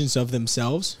best versions of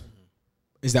themselves?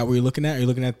 Is that what you're looking at? Are you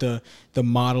looking at the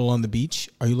model on the beach?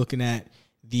 Are you looking at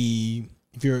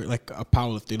if you're like a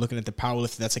powerlifter, you're looking at the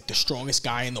powerlifter that's like the strongest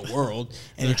guy in the world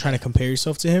and you're trying to compare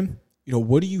yourself to him?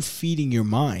 What are you feeding your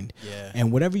mind? Yeah.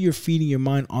 And whatever you're feeding your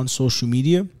mind on social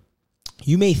media,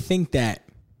 you may think that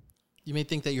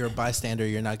you're a bystander,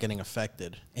 you're not getting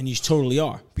affected. and you totally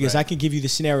are. Because Right. I can give you the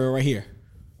scenario right here.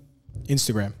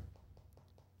 Instagram.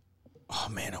 Oh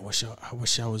man, I wish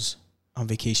I was on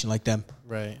vacation like them.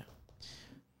 Right.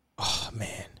 Oh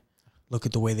man, look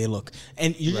at the way they look.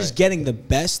 And you're just Right. getting the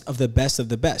best of the best of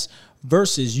the best.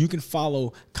 Versus you can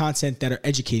follow content that are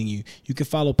educating you. You can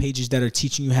follow pages that are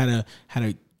teaching you how to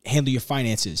handle your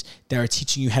finances, that are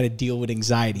teaching you how to deal with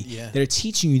anxiety. Yeah. That are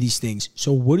teaching you these things.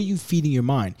 So what are you feeding your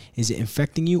mind? Is it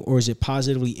infecting you or is it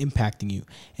positively impacting you?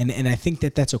 And I think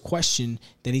that that's a question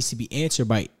that needs to be answered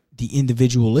by the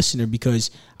individual listener, because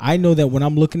I know that when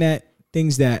I'm looking at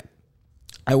things that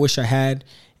I wish I had,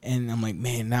 and I'm like,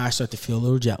 man, now I start to feel a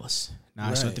little jealous. Now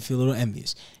I start Right. to feel a little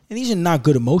envious. And these are not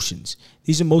good emotions.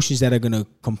 These are emotions that are going to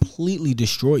completely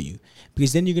destroy you,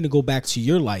 because then you're going to go back to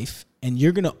your life and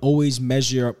you're going to always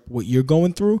measure up what you're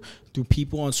going through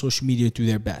people on social media through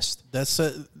their best.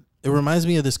 It reminds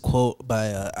me of this quote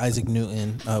by Isaac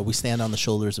Newton. We stand on the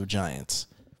shoulders of giants,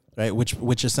 right?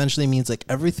 Which essentially means like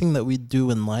everything that we do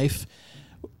in life,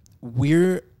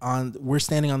 we're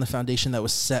standing on the foundation that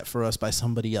was set for us by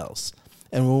somebody else.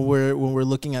 And when we're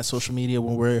looking at social media,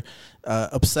 when we're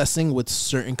obsessing with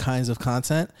certain kinds of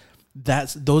content,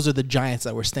 those are the giants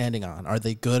that we're standing on. Are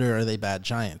they good or are they bad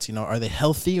giants? Are they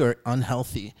healthy or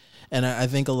unhealthy? And I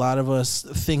think a lot of us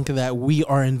think that we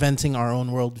are inventing our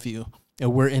own worldview,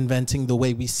 and we're inventing the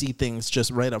way we see things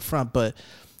just right up front. But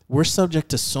we're subject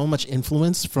to so much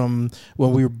influence from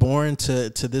when we were born to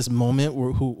this moment,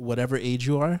 whatever age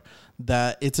you are,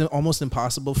 that it's almost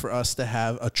impossible for us to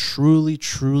have a truly,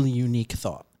 truly unique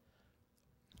thought.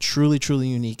 Truly, truly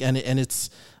unique. And it's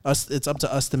up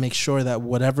to us to make sure that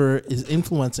whatever is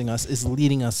influencing us is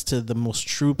leading us to the most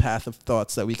true path of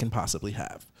thoughts that we can possibly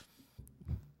have.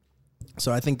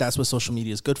 So I think that's what social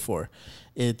media is good for.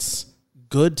 It's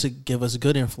good to give us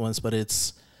good influence, but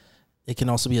it can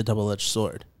also be a double-edged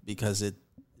sword, because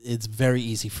it's very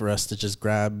easy for us to just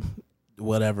grab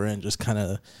whatever and just kind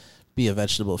of be a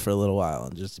vegetable for a little while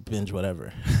and just binge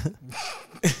whatever.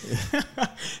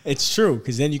 It's true,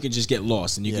 because then you can just get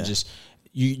lost, and you can just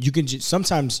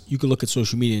sometimes you can look at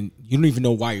social media and you don't even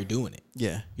know why you're doing it.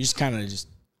 Yeah. You just kind of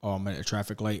I'm at a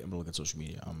traffic light, I'm gonna look at social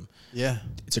media. Yeah.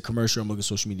 It's a commercial, I'm looking at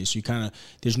social media. So you kind of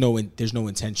there's no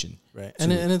intention. Right.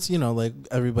 And it's like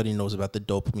everybody knows about the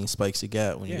dopamine spikes you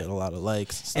get when you get a lot of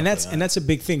likes. And that's a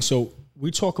big thing. So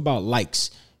we talk about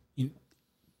likes.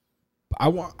 I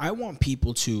want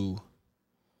people to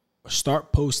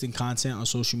start posting content on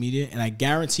social media, and I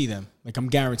guarantee them, like I'm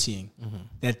guaranteeing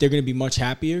that they're going to be much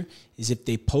happier is if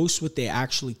they post what they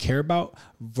actually care about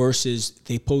versus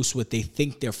they post what they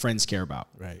think their friends care about.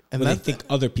 Right. And they think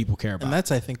other people care about. And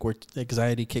that's, I think, where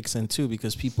anxiety kicks in too,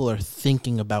 because people are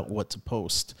thinking about what to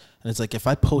post. And it's like, if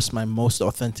I post my most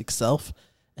authentic self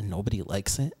and nobody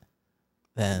likes it,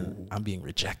 then I'm being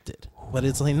rejected. But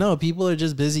it's like, no, people are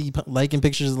just busy liking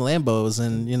pictures of Lambos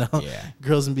and,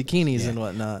 girls in bikinis and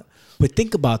whatnot. But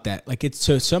think about that. Like, it's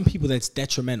to some people that's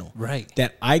detrimental. Right.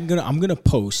 That I'm gonna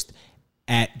post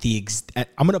at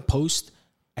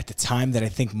at the time that I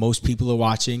think most people are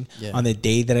watching, on the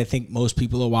day that I think most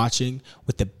people are watching,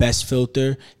 with the best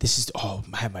filter. This is, I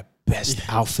have my best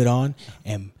outfit on,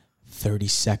 and 30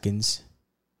 seconds,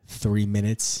 3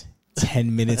 minutes,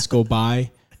 10 minutes go by,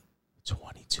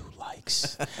 22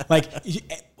 likes. Like,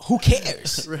 who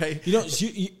cares? Right. You know,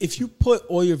 if you put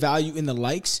all your value in the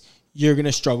likes, you're going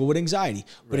to struggle with anxiety.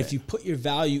 But if you put your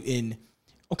value in,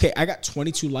 okay, I got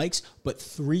 22 likes, but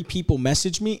 3 people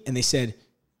messaged me and they said,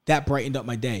 that brightened up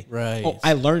my day. Right. Oh,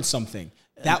 I learned something.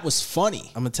 That was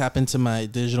funny. I'm going to tap into my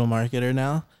digital marketer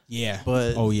now. Yeah.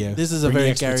 But this is a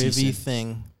very Gary Vee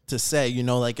thing to say, you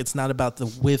know, like, it's not about the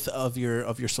width of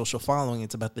your social following.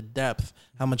 It's about the depth.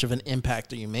 How much of an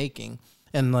impact are you making?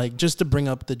 And like, just to bring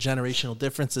up the generational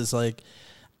differences, like,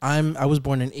 I was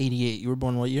born in 88. You were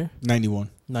born what year? 91.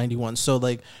 So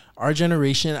like, our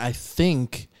generation, I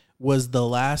think, was the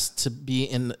last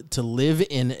to live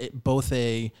in both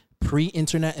a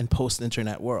pre-internet and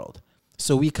post-internet world.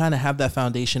 So we kind of have that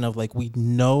foundation of like, we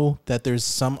know that there's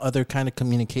some other kind of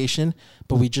communication,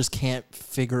 but we just can't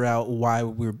figure out why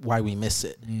we miss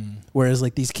it. Whereas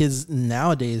like, these kids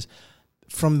nowadays,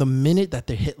 from the minute that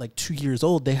they hit like 2 years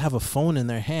old, they have a phone in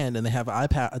their hand and they have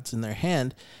iPads in their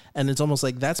hand, and it's almost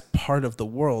like that's part of the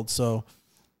world. So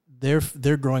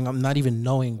they're growing up not even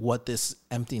knowing what this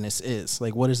emptiness is.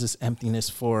 Like, what is this emptiness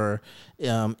for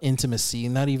intimacy?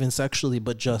 Not even sexually,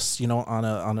 but just, you know,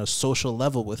 on a social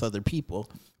level with other people.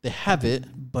 They have it,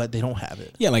 but they don't have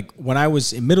it. Yeah, like when I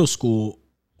was in middle school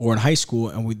or in high school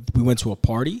and we went to a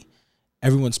party,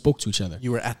 everyone spoke to each other.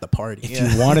 You were at the party.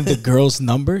 If you wanted the girl's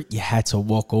number, you had to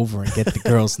walk over and get the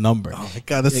girl's number. Oh my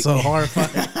God, that's so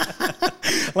horrifying.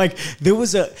 Like, there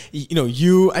was I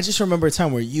just remember a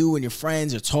time where you and your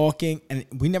friends are talking, and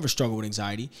we never struggle with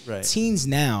anxiety. Right. Teens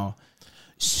now,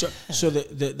 so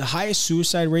the highest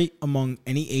suicide rate among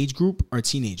any age group are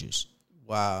teenagers.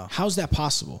 Wow. How's that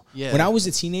possible? Yeah. When I was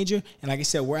a teenager, and like I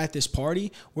said, we're at this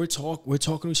party, we're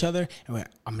talking to each other, and we're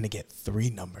like, I'm going to get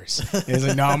 3 numbers. And it's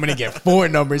like, no, I'm going to get 4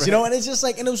 numbers, you know? And it's just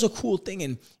like, and it was a cool thing.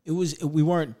 And we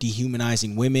weren't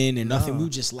dehumanizing women and nothing. We were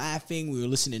just laughing. We were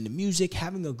listening to music,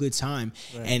 having a good time,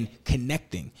 and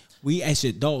connecting. We as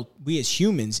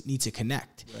humans need to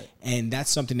connect. Right. And that's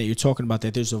something that you're talking about,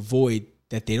 that there's a void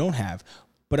that they don't have.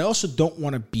 But I also don't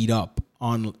want to beat up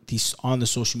on the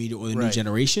social media or the new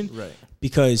generation,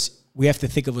 because we have to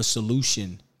think of a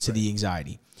solution to the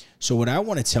anxiety. So what I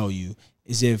want to tell you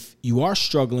is, if you are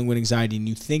struggling with anxiety and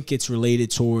you think it's related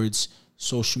towards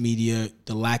social media,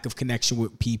 the lack of connection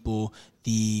with people,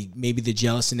 maybe the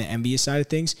jealous and the envious side of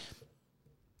things,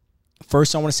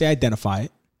 first I want to say identify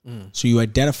it. So you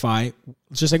identify,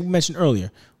 just like we mentioned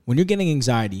earlier, when you're getting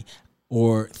anxiety,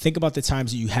 or think about the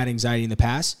times that you had anxiety in the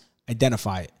past,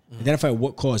 identify it. Identify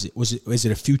what caused it. Is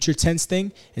it a future tense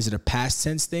thing? Is it a past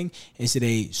tense thing? Is it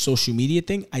a social media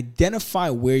thing? Identify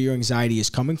where your anxiety is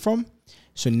coming from.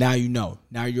 So now you know.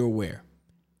 Now you're aware.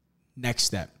 Next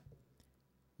step.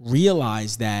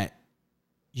 Realize that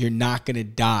you're not going to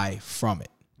die from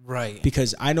it. Right.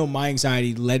 Because I know my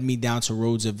anxiety led me down to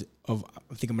roads of I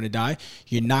think I'm going to die.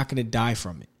 You're not going to die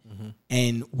from it.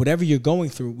 And whatever you're going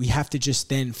through, we have to just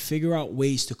then figure out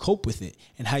ways to cope with it.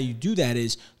 And how you do that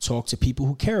is talk to people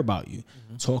who care about you.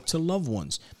 Talk to loved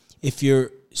ones. If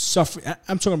you're suffering,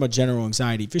 I'm talking about general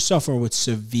anxiety. If you're suffering with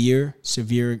severe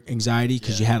anxiety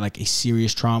because you had like a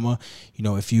serious trauma, you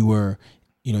know, if you were,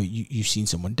 you know, you've seen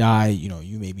someone die, you know,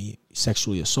 you may be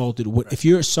sexually assaulted. If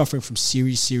you're suffering from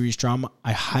serious trauma,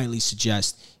 I highly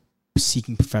suggest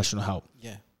seeking professional help.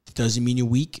 Yeah. It doesn't mean you're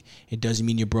weak. It doesn't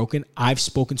mean you're broken. I've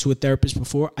spoken to a therapist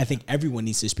before. I think everyone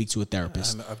needs to speak to a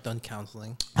therapist. I've done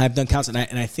counseling. I've done counseling,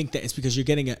 and I think that it's because you're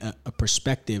getting a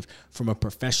perspective from a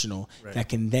professional that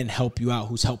can then help you out,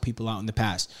 who's helped people out in the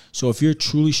past. So if you're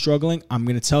truly struggling, I'm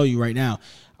going to tell you right now,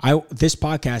 this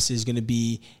podcast is going to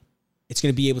be, it's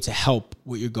going to be able to help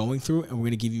what you're going through, and we're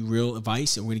going to give you real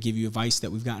advice, and we're going to give you advice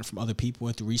that we've gotten from other people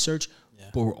and through research.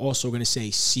 But we're also going to say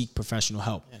seek professional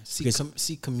help. Yeah,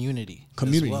 seek community.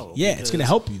 Community, as well, yeah, it's going to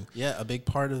help you. Yeah, a big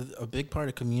part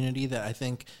of community that I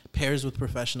think pairs with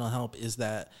professional help is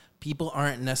that people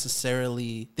aren't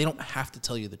necessarily, they don't have to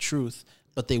tell you the truth,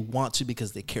 but they want to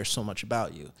because they care so much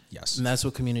about you. Yes, and that's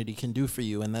what community can do for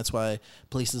you, and that's why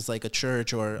places like a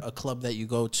church or a club that you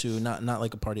go to, not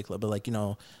like a party club, but like, you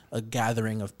know, a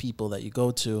gathering of people that you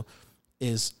go to,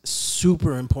 is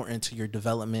super important to your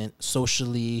development,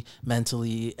 socially,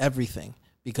 mentally, everything.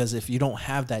 Because if you don't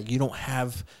have that, you don't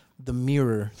have the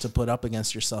mirror to put up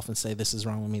against yourself and say, this is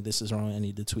wrong with me, this is wrong, I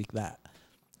need to tweak that.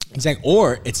 Exactly.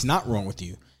 Or it's not wrong with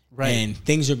you. Right. And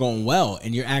things are going well,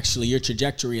 and your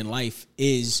trajectory in life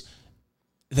is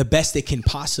the best it can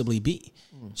possibly be.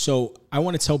 So I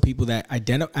want to tell people that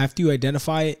after you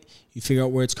identify it, you figure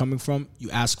out where it's coming from, you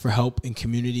ask for help in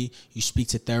community, you speak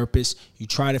to therapists, you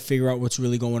try to figure out what's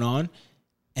really going on.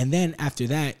 And then after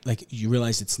that, like, you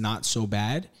realize it's not so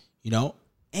bad, you know,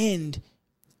 and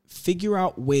figure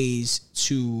out ways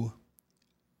to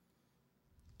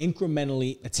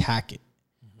incrementally attack it.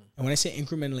 And when I say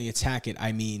incrementally attack it,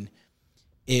 I mean,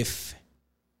 if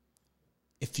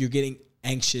you're getting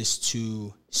anxious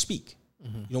to speak,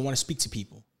 you don't want to speak to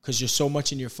people because you're so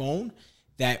much in your phone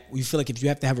that you feel like if you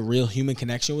have to have a real human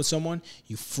connection with someone,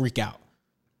 you freak out.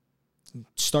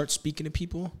 Start speaking to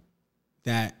people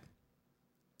that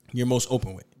you're most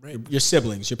open with, right? Your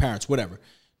siblings, your parents, whatever.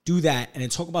 Do that, and then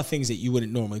talk about things that you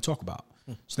wouldn't normally talk about.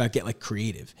 So not get like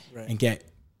creative, right, and get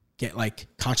like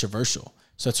controversial.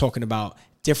 Start talking about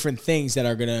different things that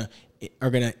are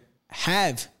gonna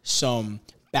have some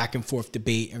back and forth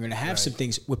debate. Are gonna have some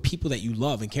things with people that you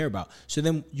love and care about. So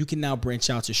then you can now branch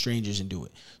out to strangers and do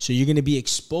it. So you're gonna be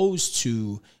exposed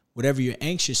to whatever you're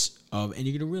anxious of, and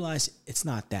you're gonna realize it's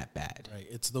not that bad. Right.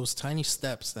 It's those tiny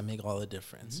steps that make all the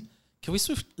difference. Can we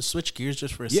switch gears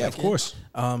just for a second? second? Yeah, of course.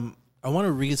 I want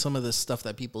to read some of the stuff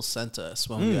that people sent to us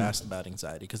when we asked about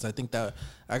anxiety, because I think that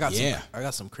I got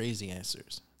some crazy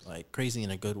answers, like crazy in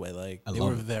a good way. Like they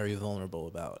were very vulnerable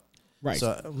about. Right.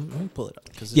 So let me pull it up.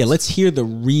 Let's hear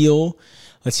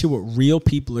what real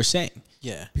people are saying.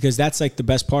 Yeah. Because that's like the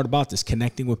best part about this,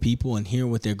 connecting with people and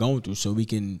hearing what they're going through, so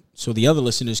the other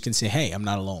listeners can say, "Hey, I'm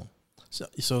not alone." So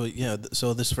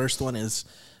this first one is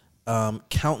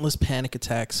countless panic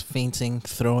attacks, fainting,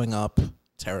 throwing up,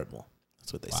 terrible.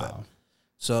 That's what they said.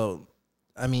 So,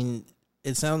 I mean,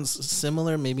 it sounds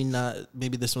similar. Maybe not.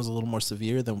 Maybe this one's a little more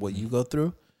severe than what you go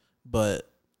through. But,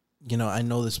 you know, I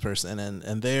know this person,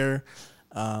 and they're,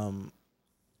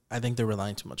 I think they're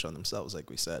relying too much on themselves. Like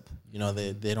we said, you know,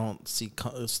 they don't see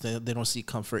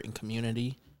comfort in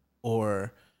community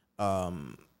or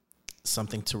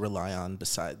something to rely on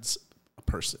besides a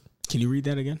person. Can you read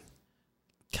that again?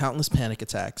 Countless panic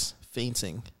attacks,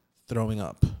 fainting, throwing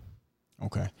up.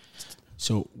 Okay.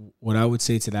 So what I would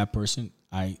say to that person,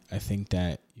 I think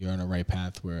that you're on the right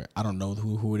path where I don't know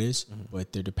who it is,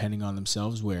 but they're depending on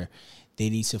themselves, where they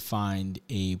need to find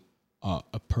a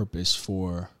purpose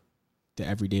for the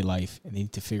everyday life, and they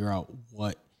need to figure out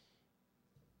what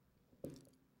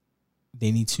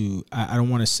they need to. I don't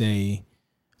want to say,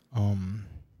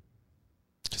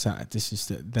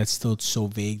 because that's still so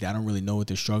vague that I don't really know what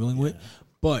they're struggling with,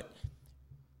 but.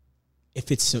 If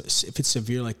it's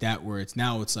severe like that, where it's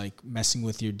like messing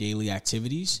with your daily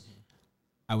activities,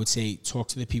 I would say talk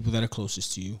to the people that are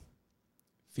closest to you,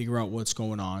 figure out what's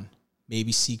going on,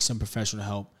 maybe seek some professional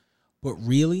help. But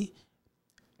really,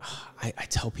 I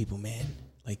tell people, man,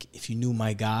 like, if you knew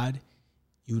my God,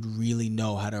 you would really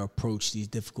know how to approach these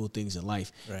difficult things in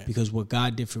life. Right. Because what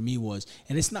God did for me was,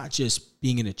 and it's not just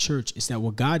being in a church, it's that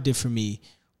what God did for me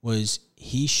was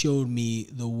He showed me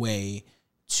the way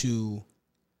to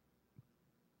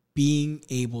being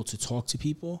able to talk to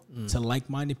people, to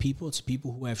like-minded people, to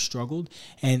people who have struggled.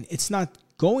 And it's not,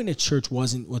 going to church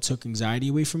wasn't what took anxiety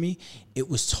away from me. It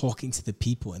was talking to the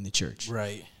people in the church.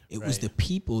 Right. It was the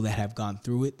people that have gone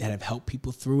through it, that have helped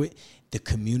people through it, the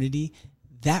community.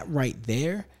 That right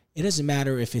there, it doesn't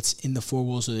matter if it's in the four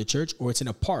walls of the church or it's in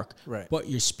a park. Right. But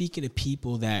you're speaking to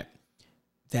people that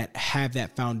have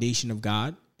that foundation of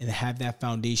God and have that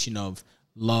foundation of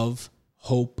love,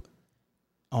 hope,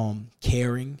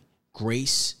 caring,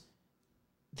 grace.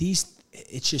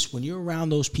 It's just when you're around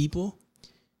those people,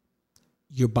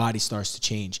 your body starts to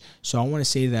change. So I want to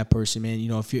say to that person, man, you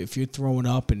know, if you're throwing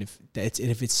up and if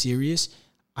it's serious,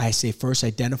 I say first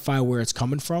identify where it's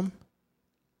coming from,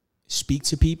 speak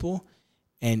to people,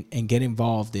 and get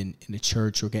involved in the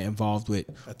church or get involved with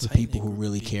people who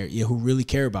really care. Yeah, who really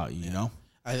care about you. You know,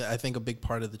 I think a big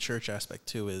part of the church aspect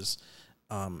too is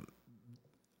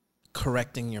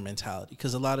correcting your mentality,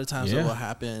 because a lot of times what will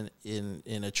happen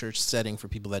in a church setting, for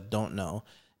people that don't know,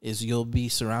 is you'll be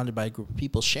surrounded by a group of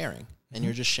people sharing, and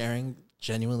you're just sharing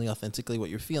genuinely, authentically what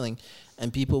you're feeling,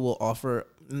 and people will offer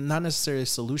not necessarily a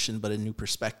solution but a new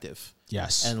perspective.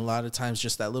 Yes. And a lot of times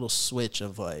just that little switch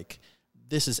of like,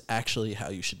 this is actually how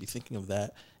you should be thinking of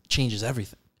that, changes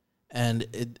everything. And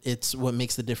it's what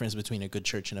makes the difference between a good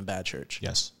church and a bad church.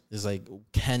 Yes. Is like,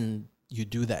 can you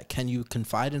do that? Can you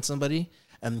confide in somebody?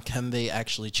 And can they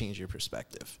actually change your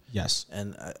perspective? Yes.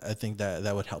 And I think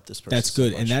that would help this person. That's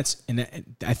good. And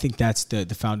I think that's the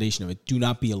foundation of it. Do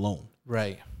not be alone.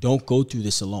 Right. Don't go through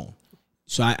this alone.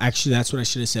 So that's what I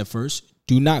should have said first.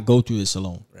 Do not go through this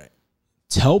alone. Right.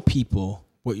 Tell people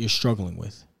what you're struggling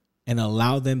with. and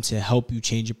allow them to help you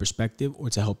change your perspective or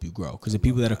to help you grow. Because the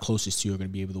people that are closest to you are going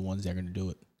to be able the ones that are going to do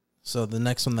it. So the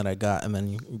next one that I got, and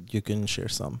then you can share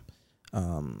some.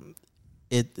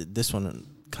 This one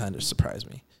kind of surprised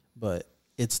me, but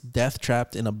it's death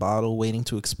trapped in a bottle waiting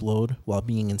to explode while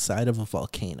being inside of a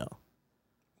volcano.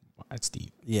 That's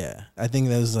deep. Yeah, I think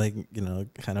that was like,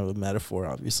 kind of a metaphor,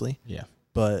 obviously. Yeah.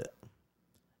 But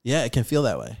yeah, it can feel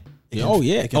that way.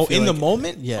 In the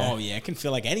moment? Yeah. Oh, yeah. It can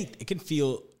feel like anything. It can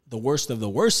feel the worst of the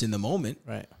worst in the moment.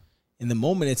 Right. In the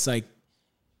moment, it's like,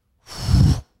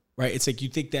 right? It's like you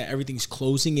think that everything's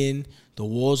closing in. The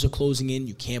walls are closing in.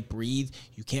 You can't breathe.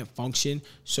 You can't function.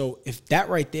 So if that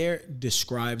right there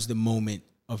describes the moment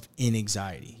of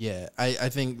anxiety. Yeah. I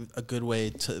think a good way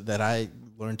that I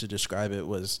learned to describe it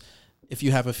was if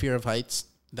you have a fear of heights,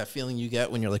 that feeling you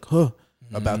get when you're like,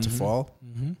 about to fall,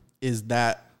 is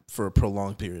that for a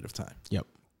prolonged period of time. Yep.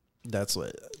 That's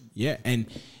what. Yeah. And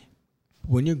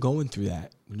when you're going through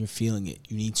that, when you're feeling it,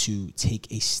 you need to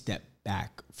take a step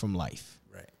back from life.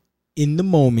 Right. In the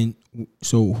moment,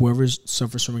 so whoever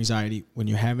suffers from anxiety, when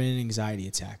you're having an anxiety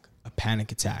attack, a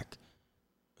panic attack,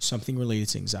 something related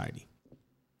to anxiety,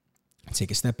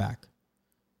 take a step back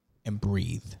and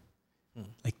breathe.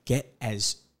 Like get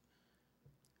as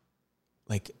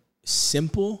like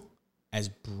simple as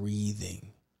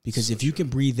breathing. Because if you can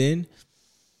breathe in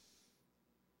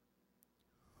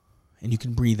and you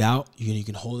can breathe out, you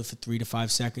can hold it for 3 to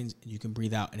 5 seconds and you can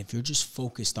breathe out. And if you're just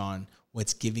focused on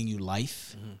what's giving you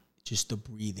life, just the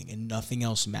breathing and nothing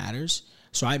else matters.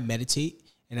 So I meditate,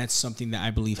 and that's something that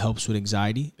I believe helps with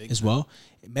anxiety as well.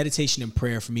 Meditation and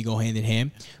prayer for me go hand in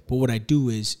hand. But what I do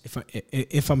is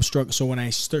if I'm struggling, so when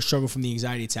I struggle from the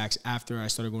anxiety attacks after I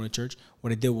started going to church,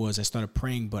 what I did was I started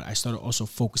praying, but I started also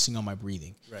focusing on my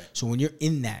breathing. Right. So when you're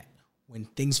in that, when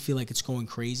things feel like it's going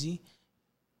crazy,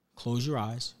 close your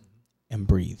eyes and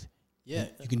breathe. Yeah.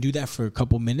 You can do that for a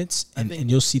couple minutes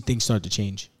and you'll see things start to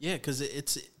change. Yeah, because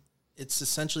it's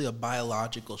essentially a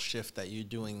biological shift that you're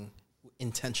doing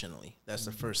intentionally. That's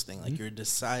the first thing. Like you're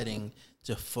deciding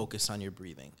to focus on your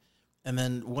breathing. And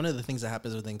then one of the things that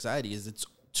happens with anxiety is it's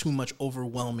too much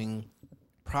overwhelming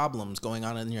problems going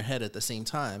on in your head at the same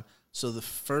time. So the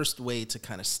first way to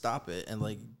kind of stop it, and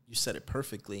like you said it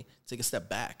perfectly, take a step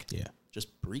back. Yeah.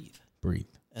 Just breathe. Breathe.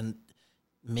 And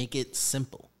make it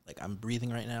simple. Like I'm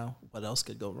breathing right now. What else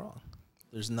could go wrong?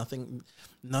 There's nothing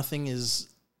is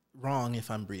wrong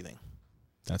if I'm breathing.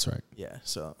 That's right. Yeah.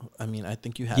 So, I mean, I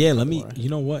think you have. Yeah. You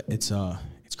know what? It's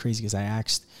crazy because I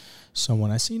asked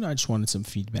someone, I said, I just wanted some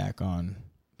feedback on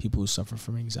people who suffer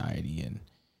from anxiety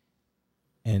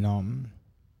and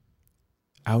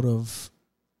out of,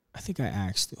 I think I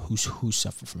asked who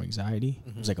suffer from anxiety.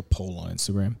 It was like a poll on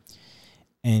Instagram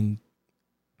and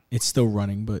it's still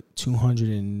running, but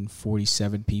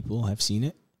 247 people have seen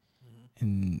it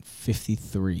and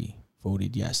 53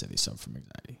 voted yes that they suffer from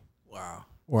anxiety. Wow.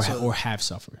 Or have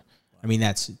suffered. I mean,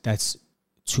 that's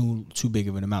too big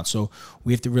of an amount. So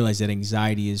we have to realize that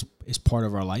anxiety is part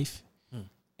of our life,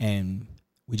 and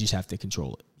we just have to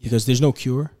control it because there's no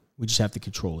cure. We just have to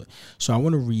control it. So I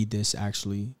want to read this.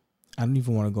 Actually, I don't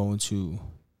even want to go into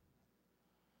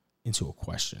a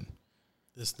question.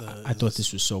 I thought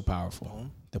this was so powerful.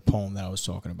 Poem? The poem that I was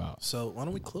talking about. So why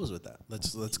don't we close with that?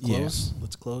 Let's close. Yeah.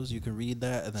 Let's close. You can read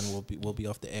that, and then we'll be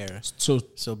off the air. So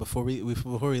before we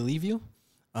leave you,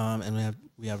 and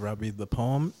we have Rob read the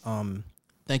poem.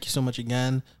 Thank you so much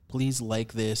again. Please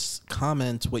like this,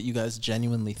 comment what you guys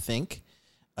genuinely think.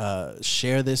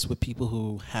 Share this with people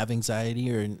who have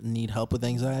anxiety or need help with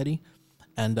anxiety,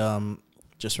 and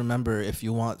just remember, if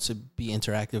you want to be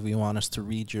interactive, you want us to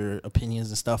read your opinions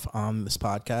and stuff on this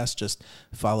podcast, just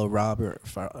follow Rob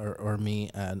or me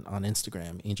on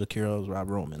Instagram, Angel Kiros, Rob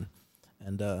Roman.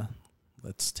 And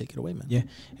let's take it away, man. Yeah.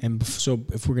 And so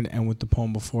if we're going to end with the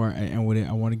poem, before I end with it,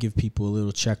 I want to give people a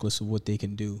little checklist of what they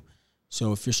can do.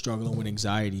 So if you're struggling with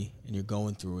anxiety and you're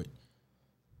going through it,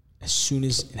 as soon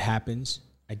as it happens,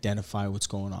 identify what's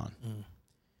going on.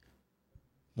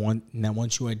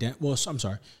 Once you're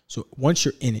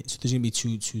in it, so there's gonna be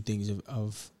two things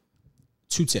of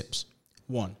two tips.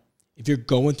 One, if you're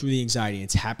going through the anxiety and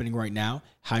it's happening right now,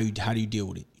 how do you deal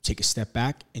with it? You take a step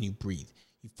back and you breathe.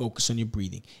 You focus on your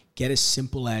breathing. Get as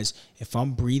simple as, if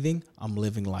I'm breathing, I'm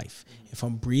living life. If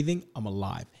I'm breathing, I'm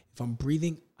alive. If I'm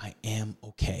breathing, I am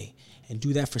okay. And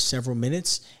do that for several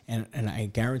minutes, and I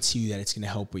guarantee you that it's gonna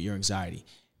help with your anxiety.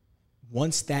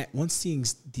 Once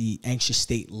the anxious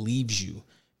state leaves you,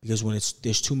 because when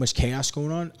there's too much chaos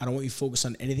going on, I don't want you to focus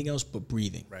on anything else but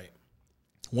breathing. Right.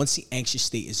 Once the anxious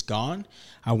state is gone,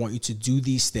 I want you to do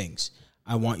these things.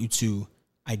 I want you to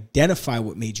identify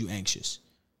what made you anxious.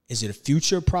 Is it a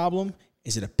future problem?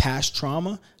 Is it a past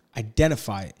trauma?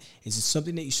 Identify it. Is it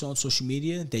something that you saw on social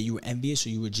media that you were envious or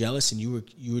you were jealous and you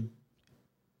were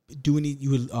doing it,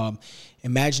 you were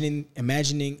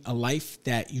imagining a life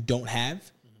that you don't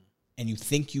have and you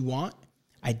think you want?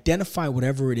 Identify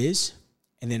whatever it is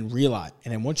and then realize.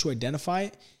 And then once you identify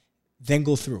it, then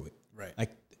go through it. Right.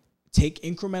 Like take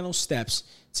incremental steps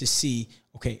to see,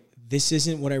 okay, this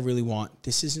isn't what I really want.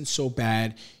 This isn't so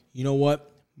bad. You know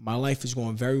what? My life is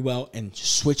going very well, and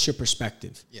switch your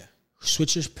perspective. Yeah.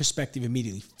 Switch your perspective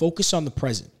immediately. Focus on the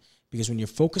present, because when you're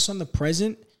focused on the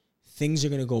present, things are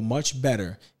going to go much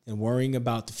better than worrying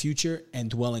about the future and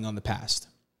dwelling on the past.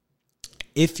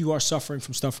 If you are suffering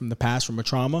from stuff from the past, from a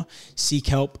trauma, seek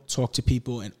help, talk to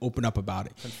people, and open up about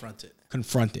it.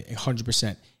 Confront it,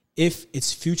 100%. If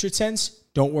it's future tense,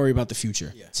 don't worry about the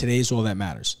future. Yeah. Today is all that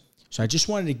matters. So I just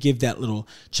wanted to give that little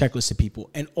checklist to people.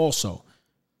 And also,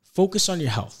 focus on your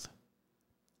health.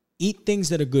 Eat things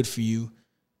that are good for you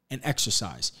and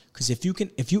exercise. Because if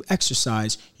you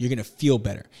exercise, you're going to feel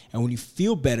better. And when you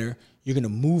feel better, you're going to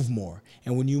move more.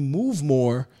 And when you move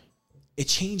more, it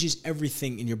changes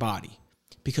everything in your body.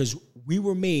 Because we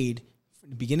were made from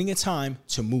the beginning of time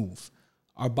to move.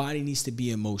 Our body needs to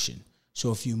be in motion.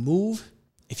 So if you move,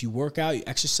 if you work out, you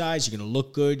exercise, you're going to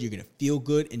look good, you're going to feel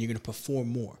good, and you're going to perform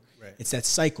more. Right. It's that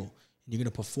cycle. You're going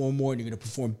to perform more, and you're going to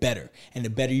perform better. And the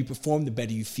better you perform, the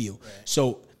better you feel. Right.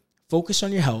 So focus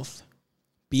on your health.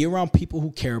 Be around people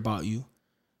who care about you.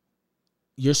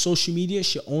 Your social media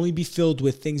should only be filled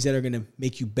with things that are going to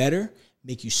make you better,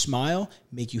 make you smile,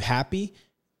 make you happy.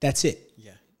 That's it.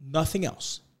 Yeah. Nothing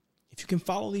else. If you can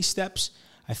follow these steps,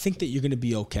 I think that you're going to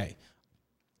be okay.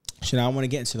 So now I want to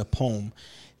get into the poem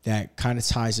that kind of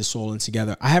ties this all in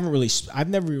together. I've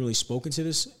never really spoken to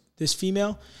this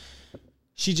female.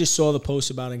 She just saw the post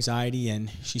about anxiety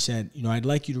and she said, I'd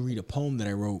like you to read a poem that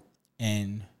I wrote,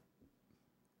 and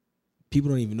people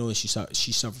don't even know that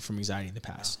she suffered from anxiety in the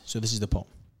past. So this is the poem.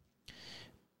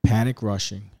 Panic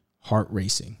rushing, heart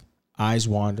racing, eyes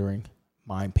wandering,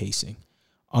 mind pacing,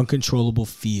 uncontrollable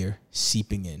fear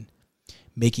seeping in,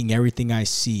 making everything I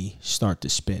see start to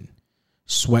spin.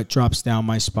 Sweat drops down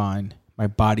my spine. My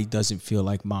body doesn't feel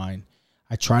like mine.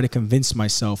 I try to convince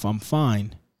myself I'm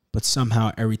fine, but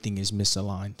somehow everything is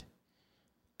misaligned.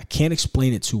 I can't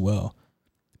explain it too well,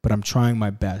 but I'm trying my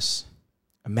best.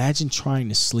 Imagine trying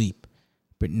to sleep,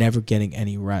 but never getting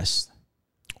any rest,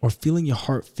 or feeling your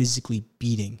heart physically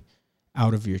beating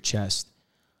out of your chest,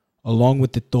 along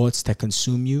with the thoughts that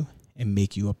consume you and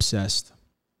make you obsessed.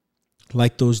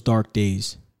 Like those dark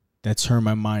days that turn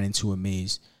my mind into a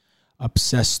maze,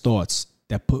 obsessed thoughts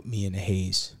that put me in a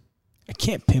haze. I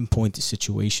can't pinpoint the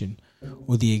situation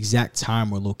or the exact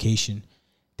time or location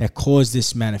that caused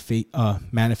this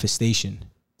manifestation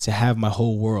to have my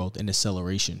whole world in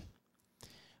acceleration.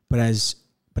 But as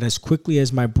quickly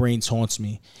as my brain taunts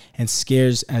me and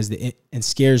scares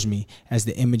me as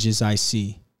the images I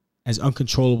see, as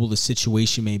uncontrollable the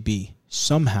situation may be,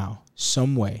 somehow,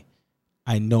 some way,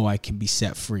 I know I can be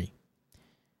set free.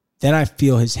 Then I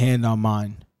feel his hand on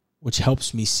mine, which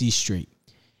helps me see straight.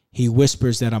 He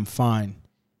whispers that I'm fine,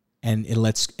 and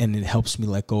it helps me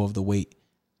let go of the weight.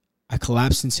 I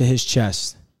collapse into his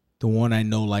chest, the one I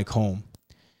know like home.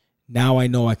 Now I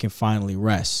know I can finally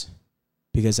rest,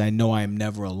 because I know I am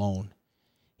never alone.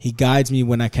 He guides me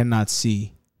when I cannot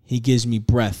see. He gives me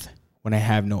breath when I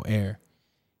have no air.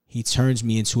 He turns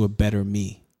me into a better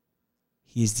me.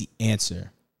 He is the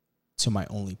answer to my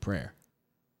only prayer.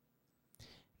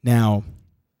 Now,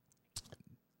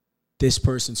 this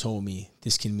person told me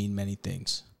this can mean many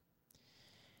things.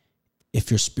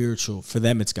 If you're spiritual, for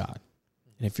them it's God.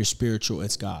 And if you're spiritual,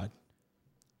 it's God.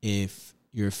 If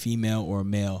you're a female or a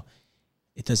male,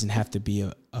 it doesn't have to be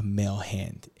a male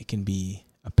hand. It can be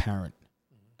a parent,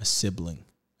 a sibling,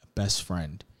 a best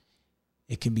friend.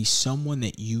 It can be someone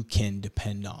that you can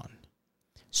depend on.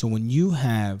 So when you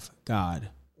have God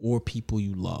or people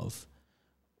you love,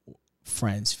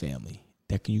 friends, family,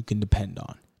 that you can depend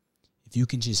on, if you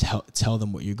can just tell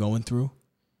them what you're going through,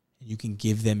 and you can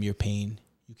give them your pain,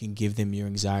 you can give them your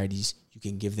anxieties, you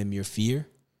can give them your fear,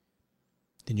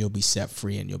 then you'll be set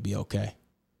free and you'll be okay.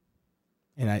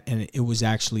 And it was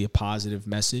actually a positive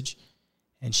message.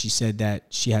 And she said that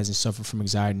she hasn't suffered from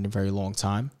anxiety in a very long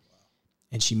time.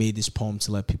 And she made this poem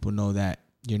to let people know that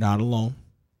you're not alone.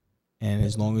 And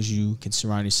as long as you can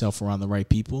surround yourself around the right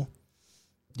people,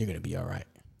 you're going to be all right.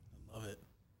 I love it.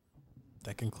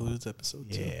 That concludes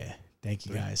episode 2. Yeah. Thank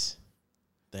you, guys.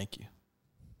 Thank you.